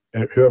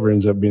whoever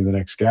ends up being the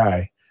next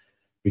guy,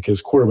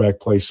 because quarterback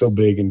play is so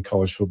big in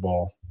college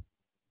football.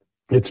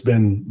 It's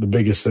been the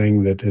biggest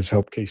thing that has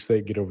helped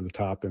K-State get over the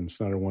top, and it's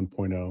not a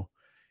 1.0,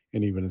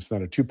 and even it's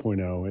not a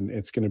 2.0, and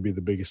it's going to be the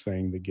biggest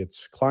thing that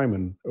gets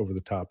Kleiman over the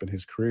top in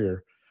his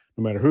career,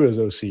 no matter who his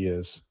OC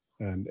is.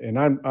 And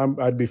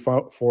I'd be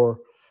for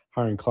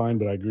hiring Klein,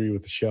 but I agree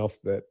with the shelf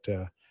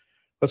that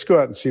let's go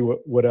out and see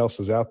what else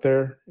is out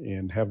there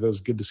and have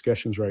those good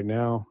discussions right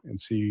now and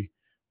see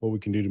what we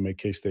can do to make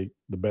K-State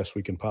the best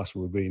we can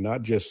possibly be.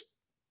 Not just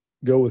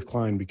go with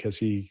Klein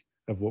because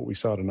of what we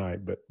saw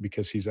tonight, but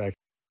because he's actually.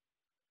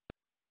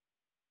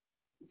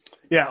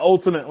 Yeah,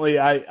 ultimately,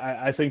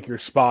 I think you're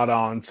spot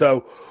on.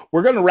 So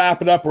we're going to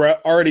wrap it up. We're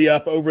already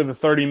up over the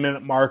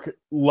 30-minute mark.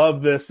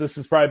 Love this. This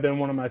has probably been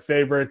one of my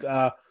favorite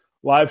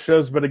live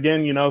shows. But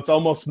again, it's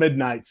almost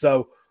midnight.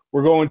 So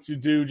we're going to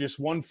do just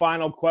one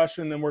final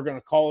question, then we're going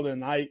to call it a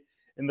night.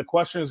 And the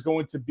question is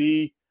going to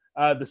be,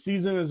 the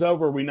season is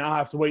over. We now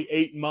have to wait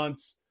 8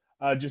 months.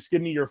 Just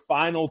give me your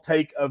final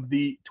take of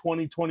the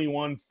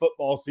 2021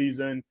 football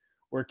season,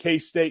 where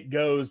K-State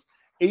goes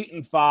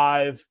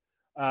 8-5.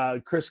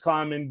 Chris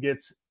Kleiman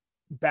gets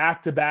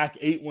back-to-back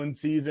 8-win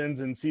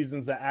seasons and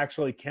seasons that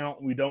actually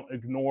count. We don't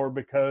ignore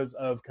because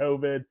of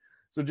COVID.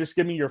 So just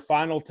give me your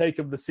final take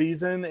of the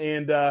season.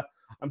 And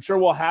I'm sure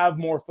we'll have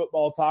more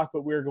football talk,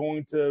 but we're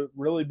going to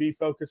really be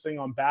focusing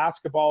on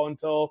basketball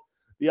until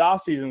the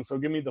offseason. So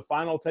give me the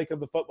final take of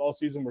the football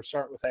season. We'll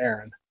start with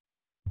Aaron.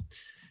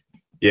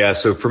 Yeah,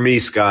 so for me,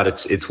 Scott,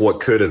 it's what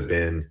could have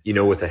been,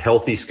 with a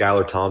healthy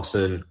Skylar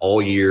Thompson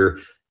all year,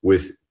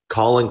 with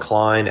Colin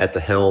Klein at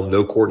the helm,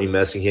 no Courtney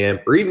Messingham,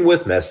 or even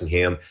with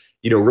Messingham,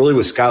 really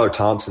with Skylar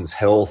Thompson's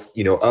health,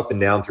 up and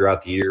down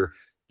throughout the year,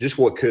 just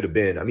what could have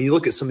been. I mean, you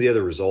look at some of the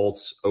other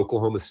results,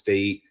 Oklahoma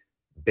State,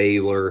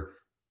 Baylor,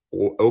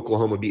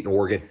 Oklahoma beating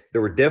Oregon.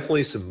 There were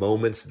definitely some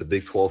moments the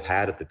Big 12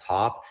 had at the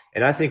top,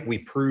 and I think we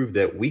proved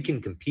that we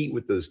can compete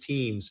with those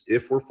teams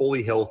if we're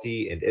fully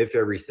healthy and if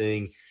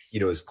everything,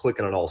 is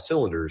clicking on all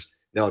cylinders.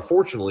 Now,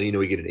 unfortunately,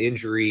 we get an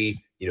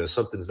injury,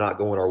 something's not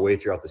going our way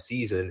throughout the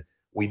season.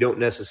 We don't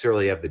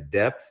necessarily have the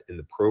depth in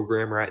the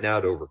program right now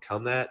to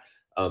overcome that.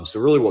 So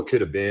really what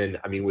could have been,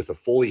 I mean, with a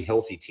fully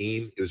healthy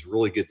team, it was a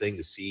really good thing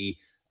to see,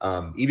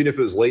 even if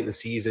it was late in the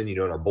season, in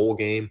our bowl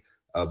game,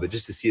 but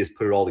just to see us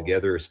put it all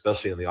together,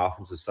 especially on the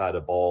offensive side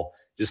of the ball,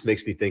 just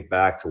makes me think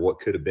back to what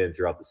could have been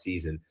throughout the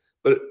season.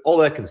 But all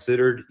that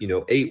considered,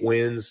 8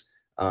 wins,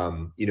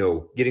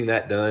 getting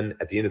that done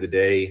at the end of the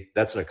day,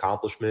 that's an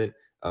accomplishment,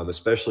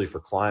 especially for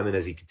Kleiman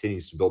as he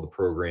continues to build the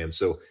program.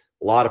 So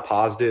a lot of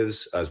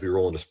positives as we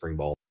roll into spring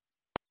ball.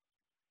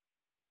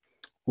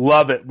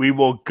 Love it. We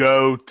will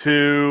go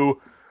to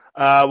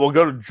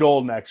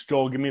Joel next.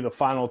 Joel, give me the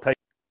final take.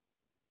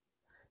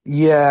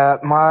 Yeah,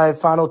 my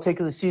final take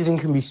of the season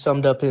can be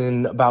summed up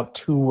in about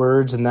 2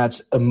 words, and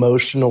that's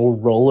emotional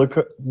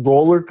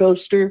roller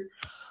coaster.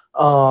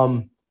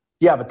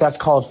 Yeah, but that's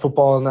college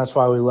football, and that's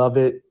why we love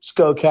it. Let's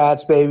go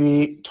Cats,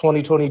 baby.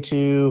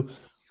 2022.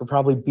 We're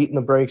probably beating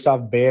the brakes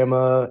off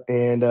Bama,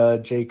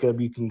 and Jacob,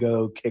 you can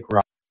go kick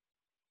rock.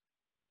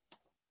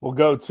 We'll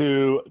go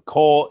to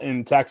Cole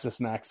in Texas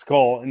next.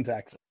 Cole in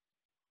Texas.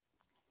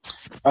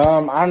 I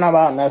don't know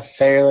about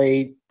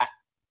necessarily.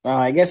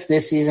 I guess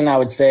this season I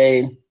would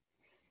say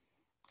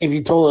if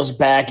you told us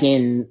back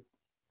in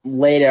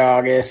late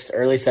August,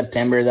 early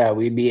September that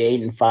we'd be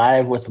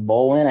 8-5 with a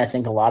bowl win, I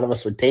think a lot of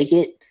us would take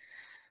it.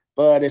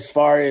 But as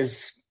far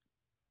as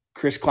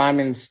Chris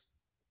Kleiman's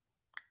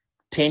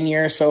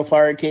tenure so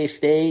far at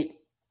K-State,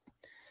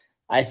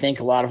 I think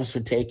a lot of us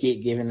would take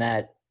it given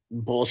that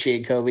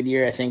bullshit COVID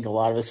year. I think a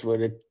lot of us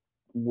would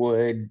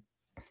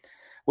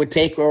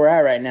take where we're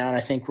at right now, and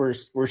I think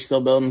we're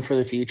still building for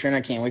the future, and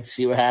I can't wait to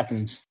see what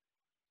happens.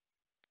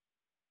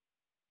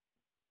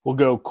 We'll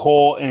go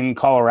Cole in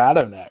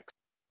Colorado next.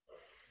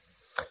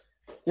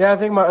 Yeah, I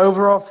think my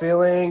overall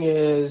feeling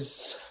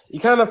is you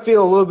kind of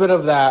feel a little bit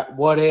of that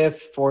what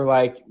if for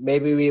like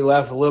maybe we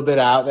left a little bit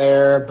out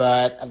there,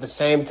 but at the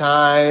same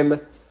time,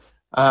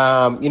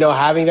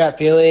 having that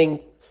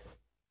feeling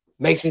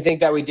makes me think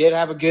that we did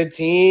have a good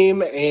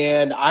team,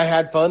 and I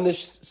had fun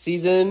this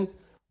season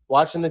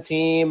watching the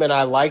team, and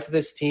I liked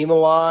this team a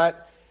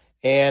lot,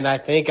 and I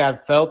think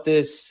I've felt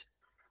this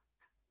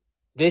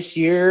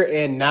year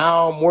and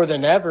now more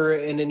than ever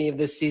in any of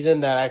this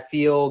season that I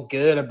feel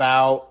good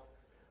about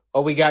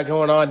what we got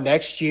going on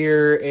next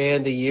year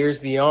and the years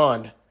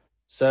beyond.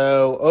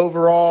 So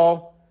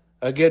overall,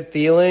 a good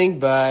feeling,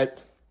 but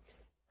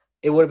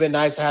it would have been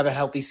nice to have a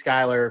healthy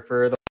Skylar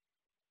for the.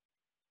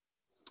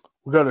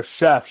 We'll go to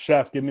Chef.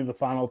 Chef, give me the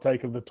final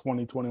take of the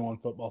 2021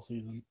 football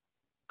season.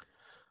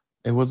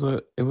 It was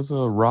a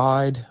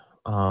ride.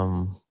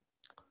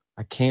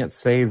 I can't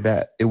say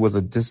that it was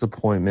a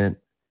disappointment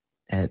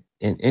in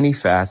any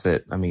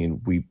facet. I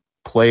mean, we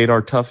played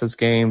our toughest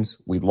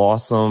games. We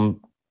lost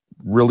some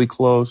really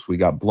close. We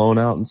got blown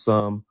out in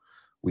some.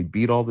 We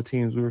beat all the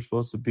teams we were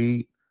supposed to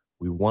beat.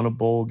 We won a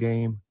bowl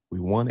game. We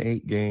won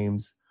 8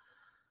 games.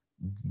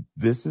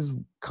 This is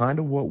kind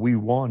of what we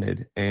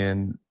wanted,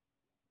 and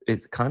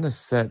it kind of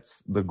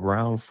sets the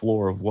ground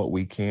floor of what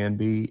we can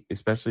be,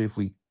 especially if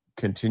we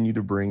continue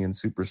to bring in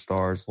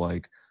superstars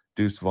like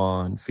Deuce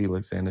Vaughn,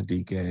 Felix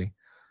Anadike.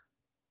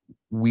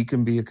 We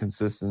can be a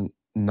consistent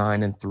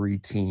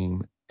 9-3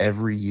 team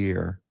every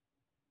year,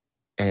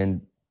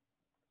 and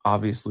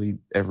obviously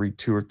every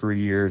 2 or 3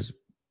 years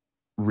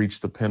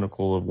reach the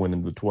pinnacle of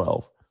winning the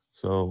 12.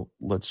 So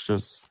let's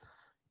just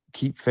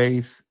keep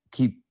faith,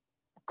 keep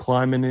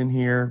climbing in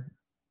here,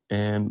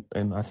 and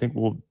I think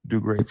we'll do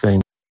great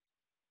things.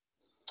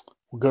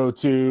 We'll go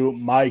to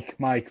Mike.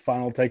 Mike,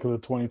 final take of the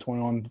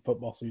 2021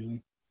 football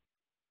season.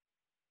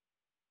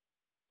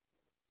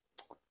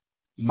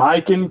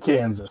 Mike in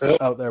Kansas.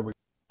 Oh, there we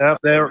go.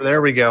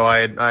 There we go.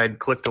 I had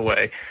clicked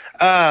away.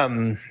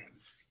 Yeah,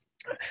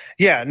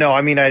 no,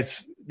 I mean,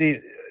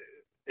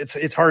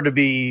 it's hard to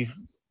be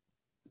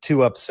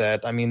too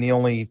upset. I mean, the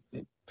only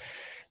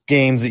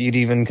games that you'd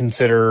even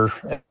consider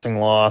a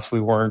loss,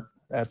 we weren't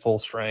at full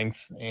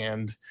strength,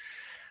 and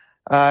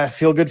I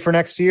feel good for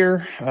next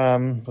year.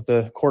 With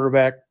the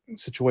quarterback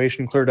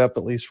situation cleared up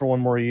at least for one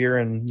more year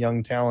and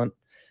young talent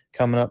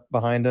coming up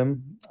behind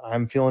him,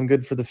 I'm feeling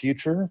good for the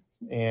future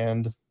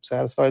and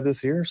satisfied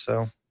this year.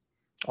 So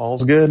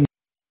all's good.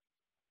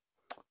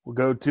 We'll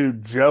go to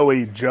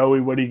Joey. Joey,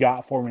 what do you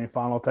got for me?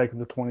 Final take of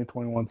the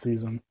 2021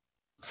 season.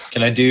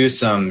 Can I do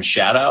some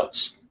shout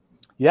outs?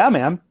 Yeah,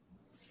 man.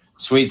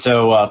 Sweet.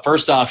 So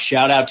first off,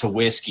 shout out to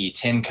Whiskey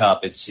Tin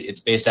Cup.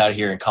 It's based out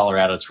here in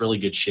Colorado. It's really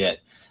good shit.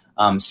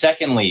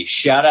 Secondly,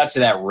 shout out to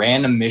that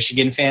random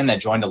Michigan fan that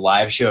joined a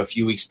live show a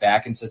few weeks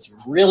back and said some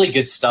really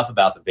good stuff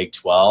about the Big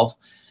 12.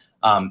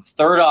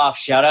 Third off,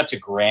 shout out to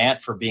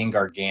Grant for being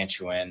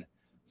gargantuan.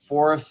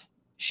 Fourth,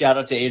 shout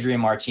out to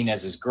Adrian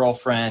Martinez's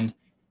girlfriend.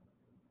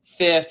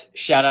 Fifth,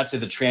 shout out to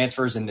the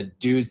transfers and the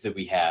dudes that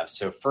we have.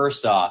 So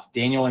first off,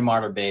 Daniel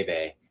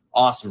Imardo-Bebe,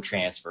 awesome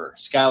transfer.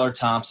 Skylar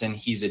Thompson,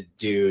 he's a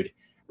dude.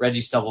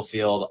 Reggie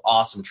Stubblefield,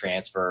 awesome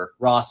transfer.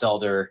 Ross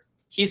Elder,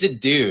 he's a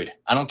dude.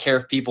 I don't care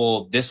if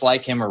people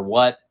dislike him or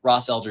what.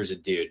 Ross Elder's a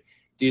dude.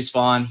 Deuce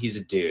Vaughn, he's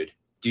a dude.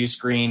 Deuce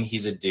Green,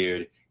 he's a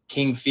dude.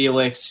 King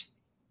Felix,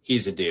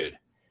 he's a dude.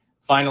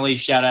 Finally,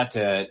 shout out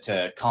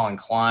to Colin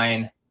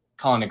Klein,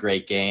 calling a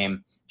great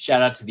game.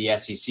 Shout out to the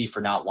SEC for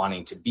not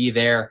wanting to be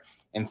there.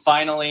 And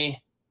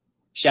finally,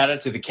 shout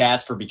out to the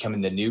Cats for becoming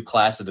the new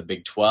class of the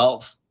Big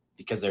 12,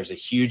 because there's a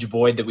huge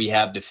void that we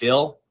have to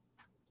fill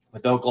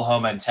with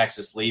Oklahoma and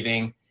Texas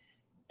leaving.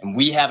 And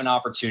we have an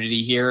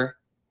opportunity here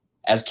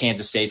as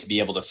Kansas State to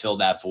be able to fill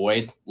that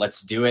void.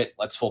 Let's do it.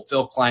 Let's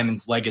fulfill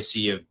Kleiman's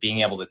legacy of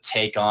being able to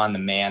take on the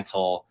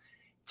mantle,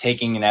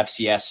 taking an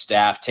FCS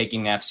staff,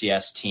 taking an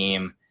FCS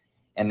team,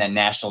 and that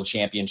national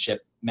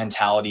championship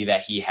mentality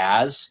that he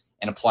has,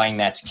 and applying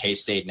that to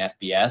K-State and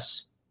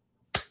FBS.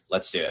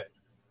 Let's do it.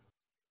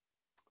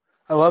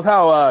 I love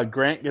how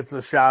Grant gets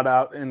a shout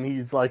out, and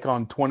he's like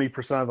on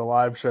 20% of the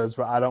live shows,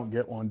 but I don't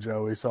get one,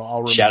 Joey. So I'll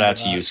remember shout out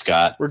that. To you,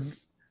 Scott.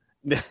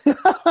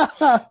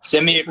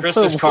 Send me a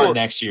Christmas card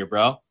next year,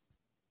 bro.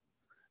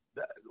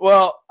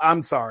 Well,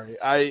 I'm sorry.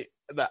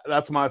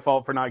 That's my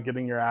fault for not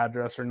getting your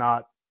address or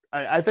not.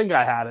 I think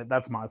I had it.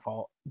 That's my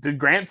fault. Did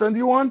Grant send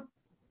you one?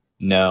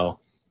 No.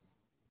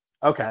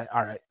 Okay.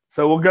 All right.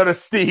 So we'll go to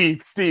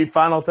Steve. Steve,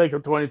 final take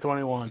of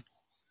 2021.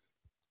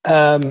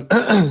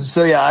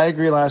 So yeah, I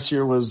agree. Last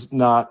year was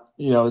not,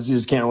 you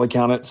just can't really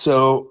count it.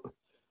 So,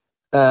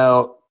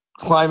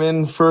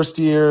 Kleiman, first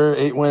year,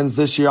 8 wins.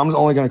 This year, I'm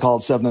only going to call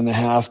it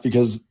 7.5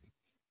 because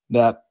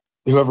that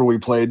whoever we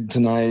played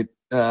tonight,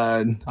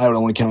 I would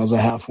only count as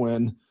a half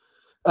win.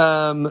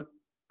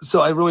 So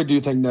I really do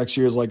think next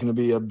year is going to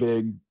be a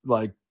big,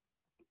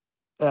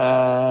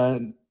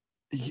 a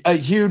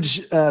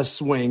huge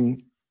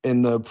swing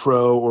in the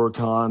pro or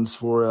cons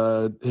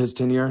for his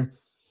tenure.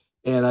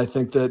 And I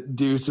think that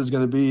Deuce is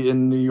going to be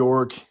in New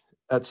York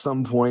at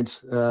some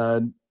point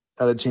at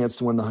a chance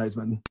to win the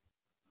Heisman.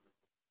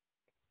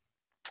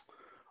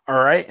 All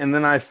right, and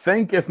then I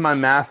think if my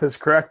math is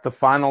correct, the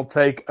final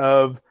take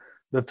of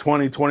the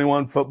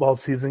 2021 football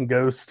season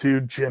goes to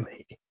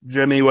Jimmy.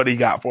 Jimmy, what do you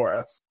got for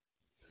us?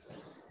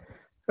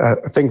 I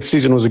think the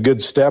season was a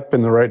good step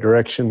in the right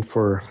direction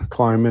for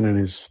Kleiman and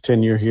his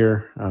tenure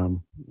here.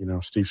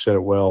 Steve said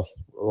it well.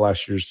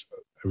 Last year's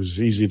it was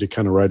easy to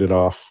kind of write it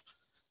off.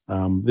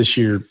 This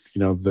year,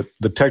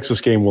 the Texas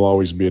game will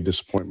always be a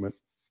disappointment.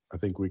 I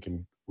think we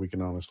can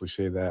honestly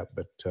say that.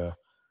 But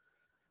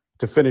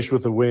to finish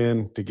with a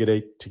win, to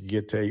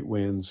get to 8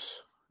 wins,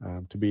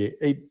 to be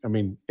 8. I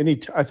mean,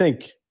 I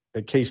think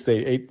at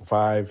K-State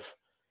 8-5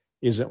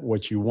 isn't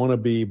what you want to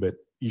be, but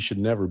you should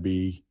never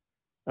be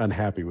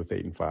unhappy with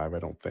 8-5. I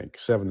don't think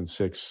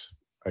 7-6.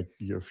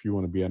 If you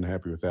want to be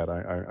unhappy with that,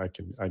 I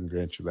can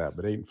grant you that.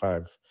 But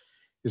 8-5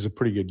 is a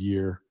pretty good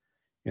year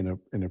in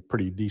a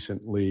pretty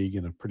decent league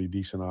and a pretty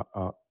decent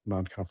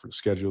non-conference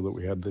schedule that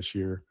we had this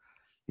year.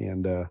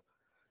 And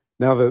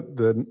now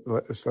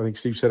I think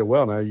Steve said it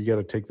well. Now you got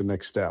to take the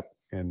next step.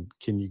 And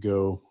can you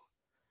go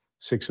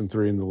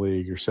 6-3 in the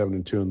league or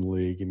 7-2 in the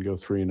league and go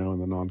 3-0 in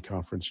the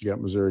non-conference? You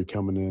got Missouri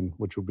coming in,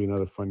 which will be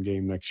another fun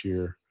game next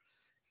year.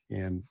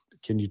 And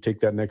can you take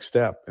that next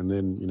step? And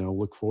then,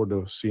 look forward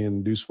to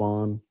seeing Deuce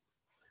Vaughn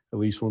at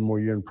least one more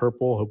year in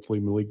purple.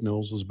 Hopefully Malik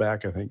Knowles is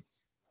back. I think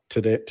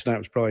tonight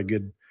was probably a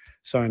good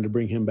sign to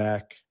bring him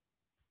back.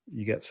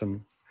 You got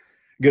some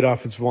good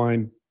offensive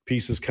line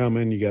pieces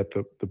coming. You got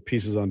the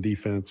pieces on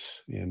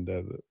defense and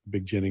the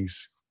Big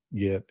Jennings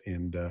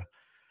and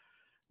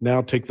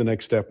now take the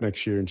next step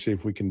next year and see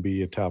if we can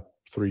be a top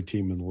 3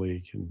 team in the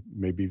league and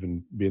maybe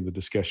even be in the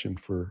discussion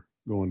for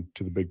going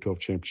to the Big 12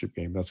 championship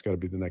game. That's got to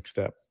be the next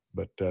step.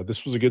 But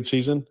this was a good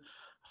season,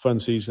 fun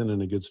season,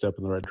 and a good step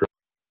in the right direction.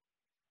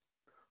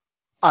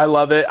 I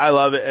love it.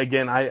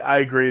 Again, I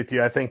agree with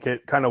you. I think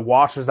it kind of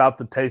washes out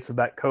the taste of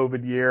that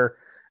COVID year.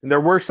 And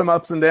there were some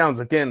ups and downs.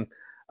 Again,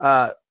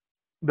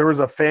 there was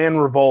a fan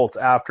revolt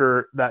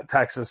after that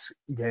Texas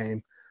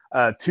game.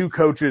 2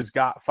 coaches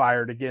got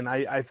fired. Again,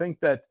 I think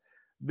that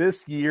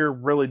this year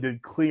really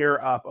did clear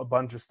up a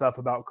bunch of stuff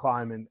about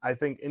Kleiman. I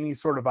think any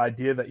sort of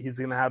idea that he's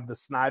going to have the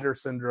Snyder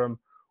syndrome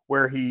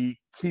where he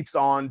keeps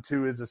on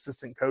to his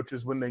assistant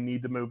coaches when they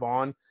need to move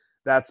on,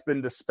 that's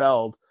been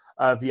dispelled.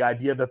 The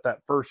idea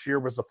that first year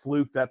was a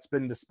fluke, that's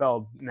been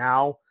dispelled.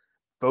 Now,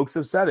 folks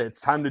have said it.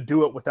 It's time to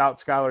do it without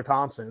Skylar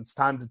Thompson. It's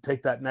time to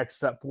take that next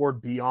step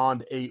forward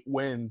beyond 8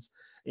 wins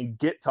and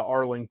get to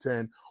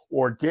Arlington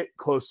or get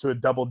close to a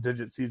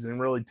double-digit season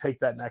and really take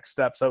that next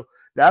step. So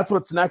that's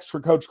what's next for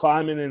Coach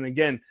Kleiman. And,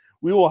 again,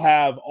 we will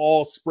have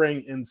all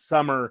spring and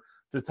summer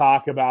to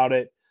talk about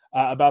it,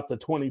 about the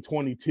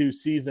 2022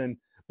 season.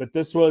 But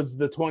this was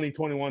the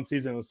 2021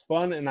 season. It was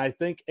fun, and I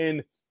think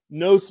in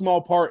no small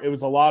part it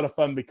was a lot of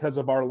fun because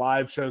of our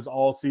live shows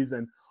all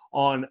season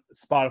on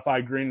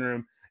Spotify Green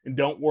Room. And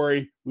don't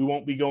worry, we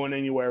won't be going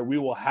anywhere. We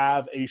will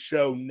have a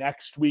show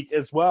next week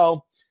as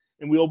well,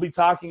 and we will be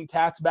talking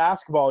Cats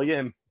basketball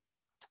again.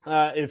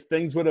 If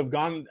things would have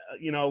gone,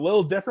 a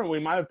little different, we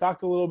might have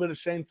talked a little bit of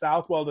Shane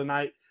Southwell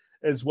tonight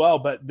as well,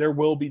 but there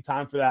will be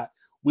time for that.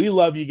 We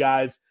love you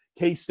guys.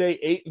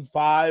 K-State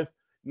 8-5.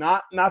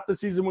 Not the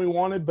season we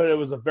wanted, but it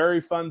was a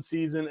very fun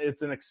season.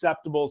 It's an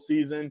acceptable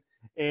season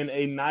and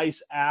a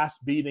nice ass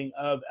beating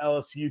of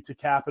LSU to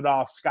cap it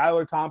off.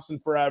 Skylar Thompson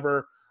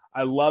forever.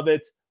 I love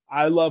it.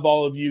 I love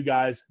all of you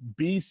guys.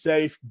 Be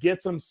safe.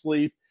 Get some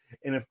sleep.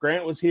 And if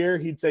Grant was here,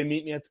 he'd say,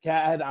 meet me at the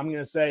Cat Head. I'm going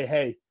to say,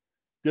 hey,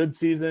 good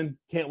season.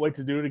 Can't wait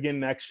to do it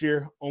again next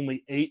year.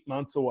 Only 8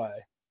 months away.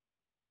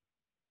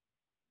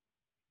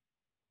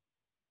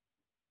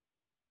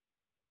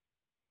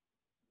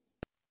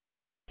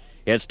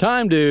 It's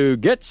time to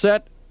get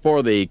set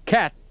for the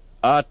Cat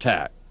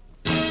Attack.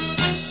 You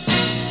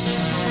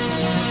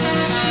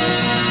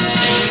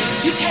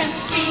can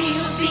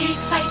feel the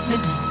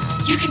excitement.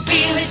 You can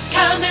feel it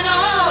coming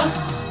on.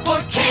 For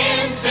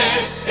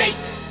Kansas State,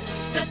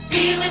 the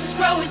feeling's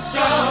growing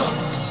strong.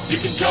 You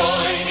can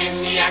join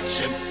in the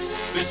action.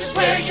 This is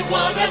where you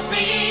want to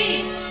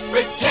be.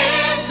 With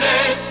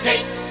Kansas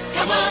State,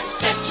 come on,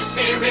 set your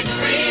spirit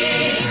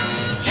free.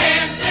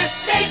 Kansas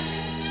State,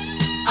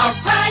 our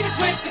pride is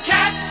with the Cats.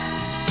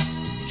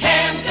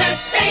 Kansas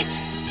State,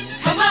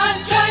 come on,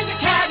 join the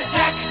Cat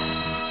Attack.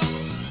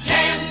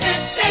 Kansas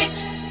State,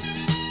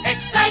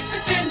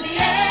 excitement's in the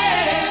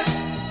air.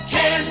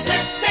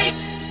 Kansas State,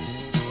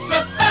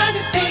 the fun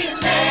is being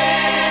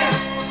there.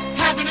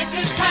 Having a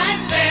good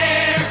time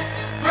there.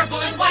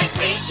 Purple and white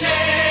we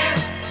share,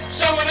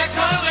 showing our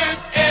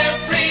colors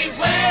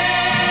everywhere.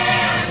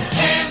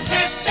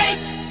 Kansas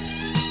State,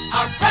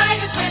 our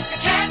pride is with the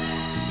Cats.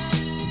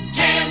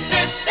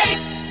 Kansas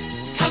State,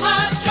 come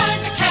on, join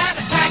the Cat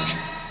Attack.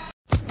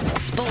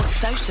 Sports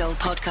Social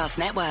Podcast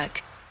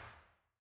Network.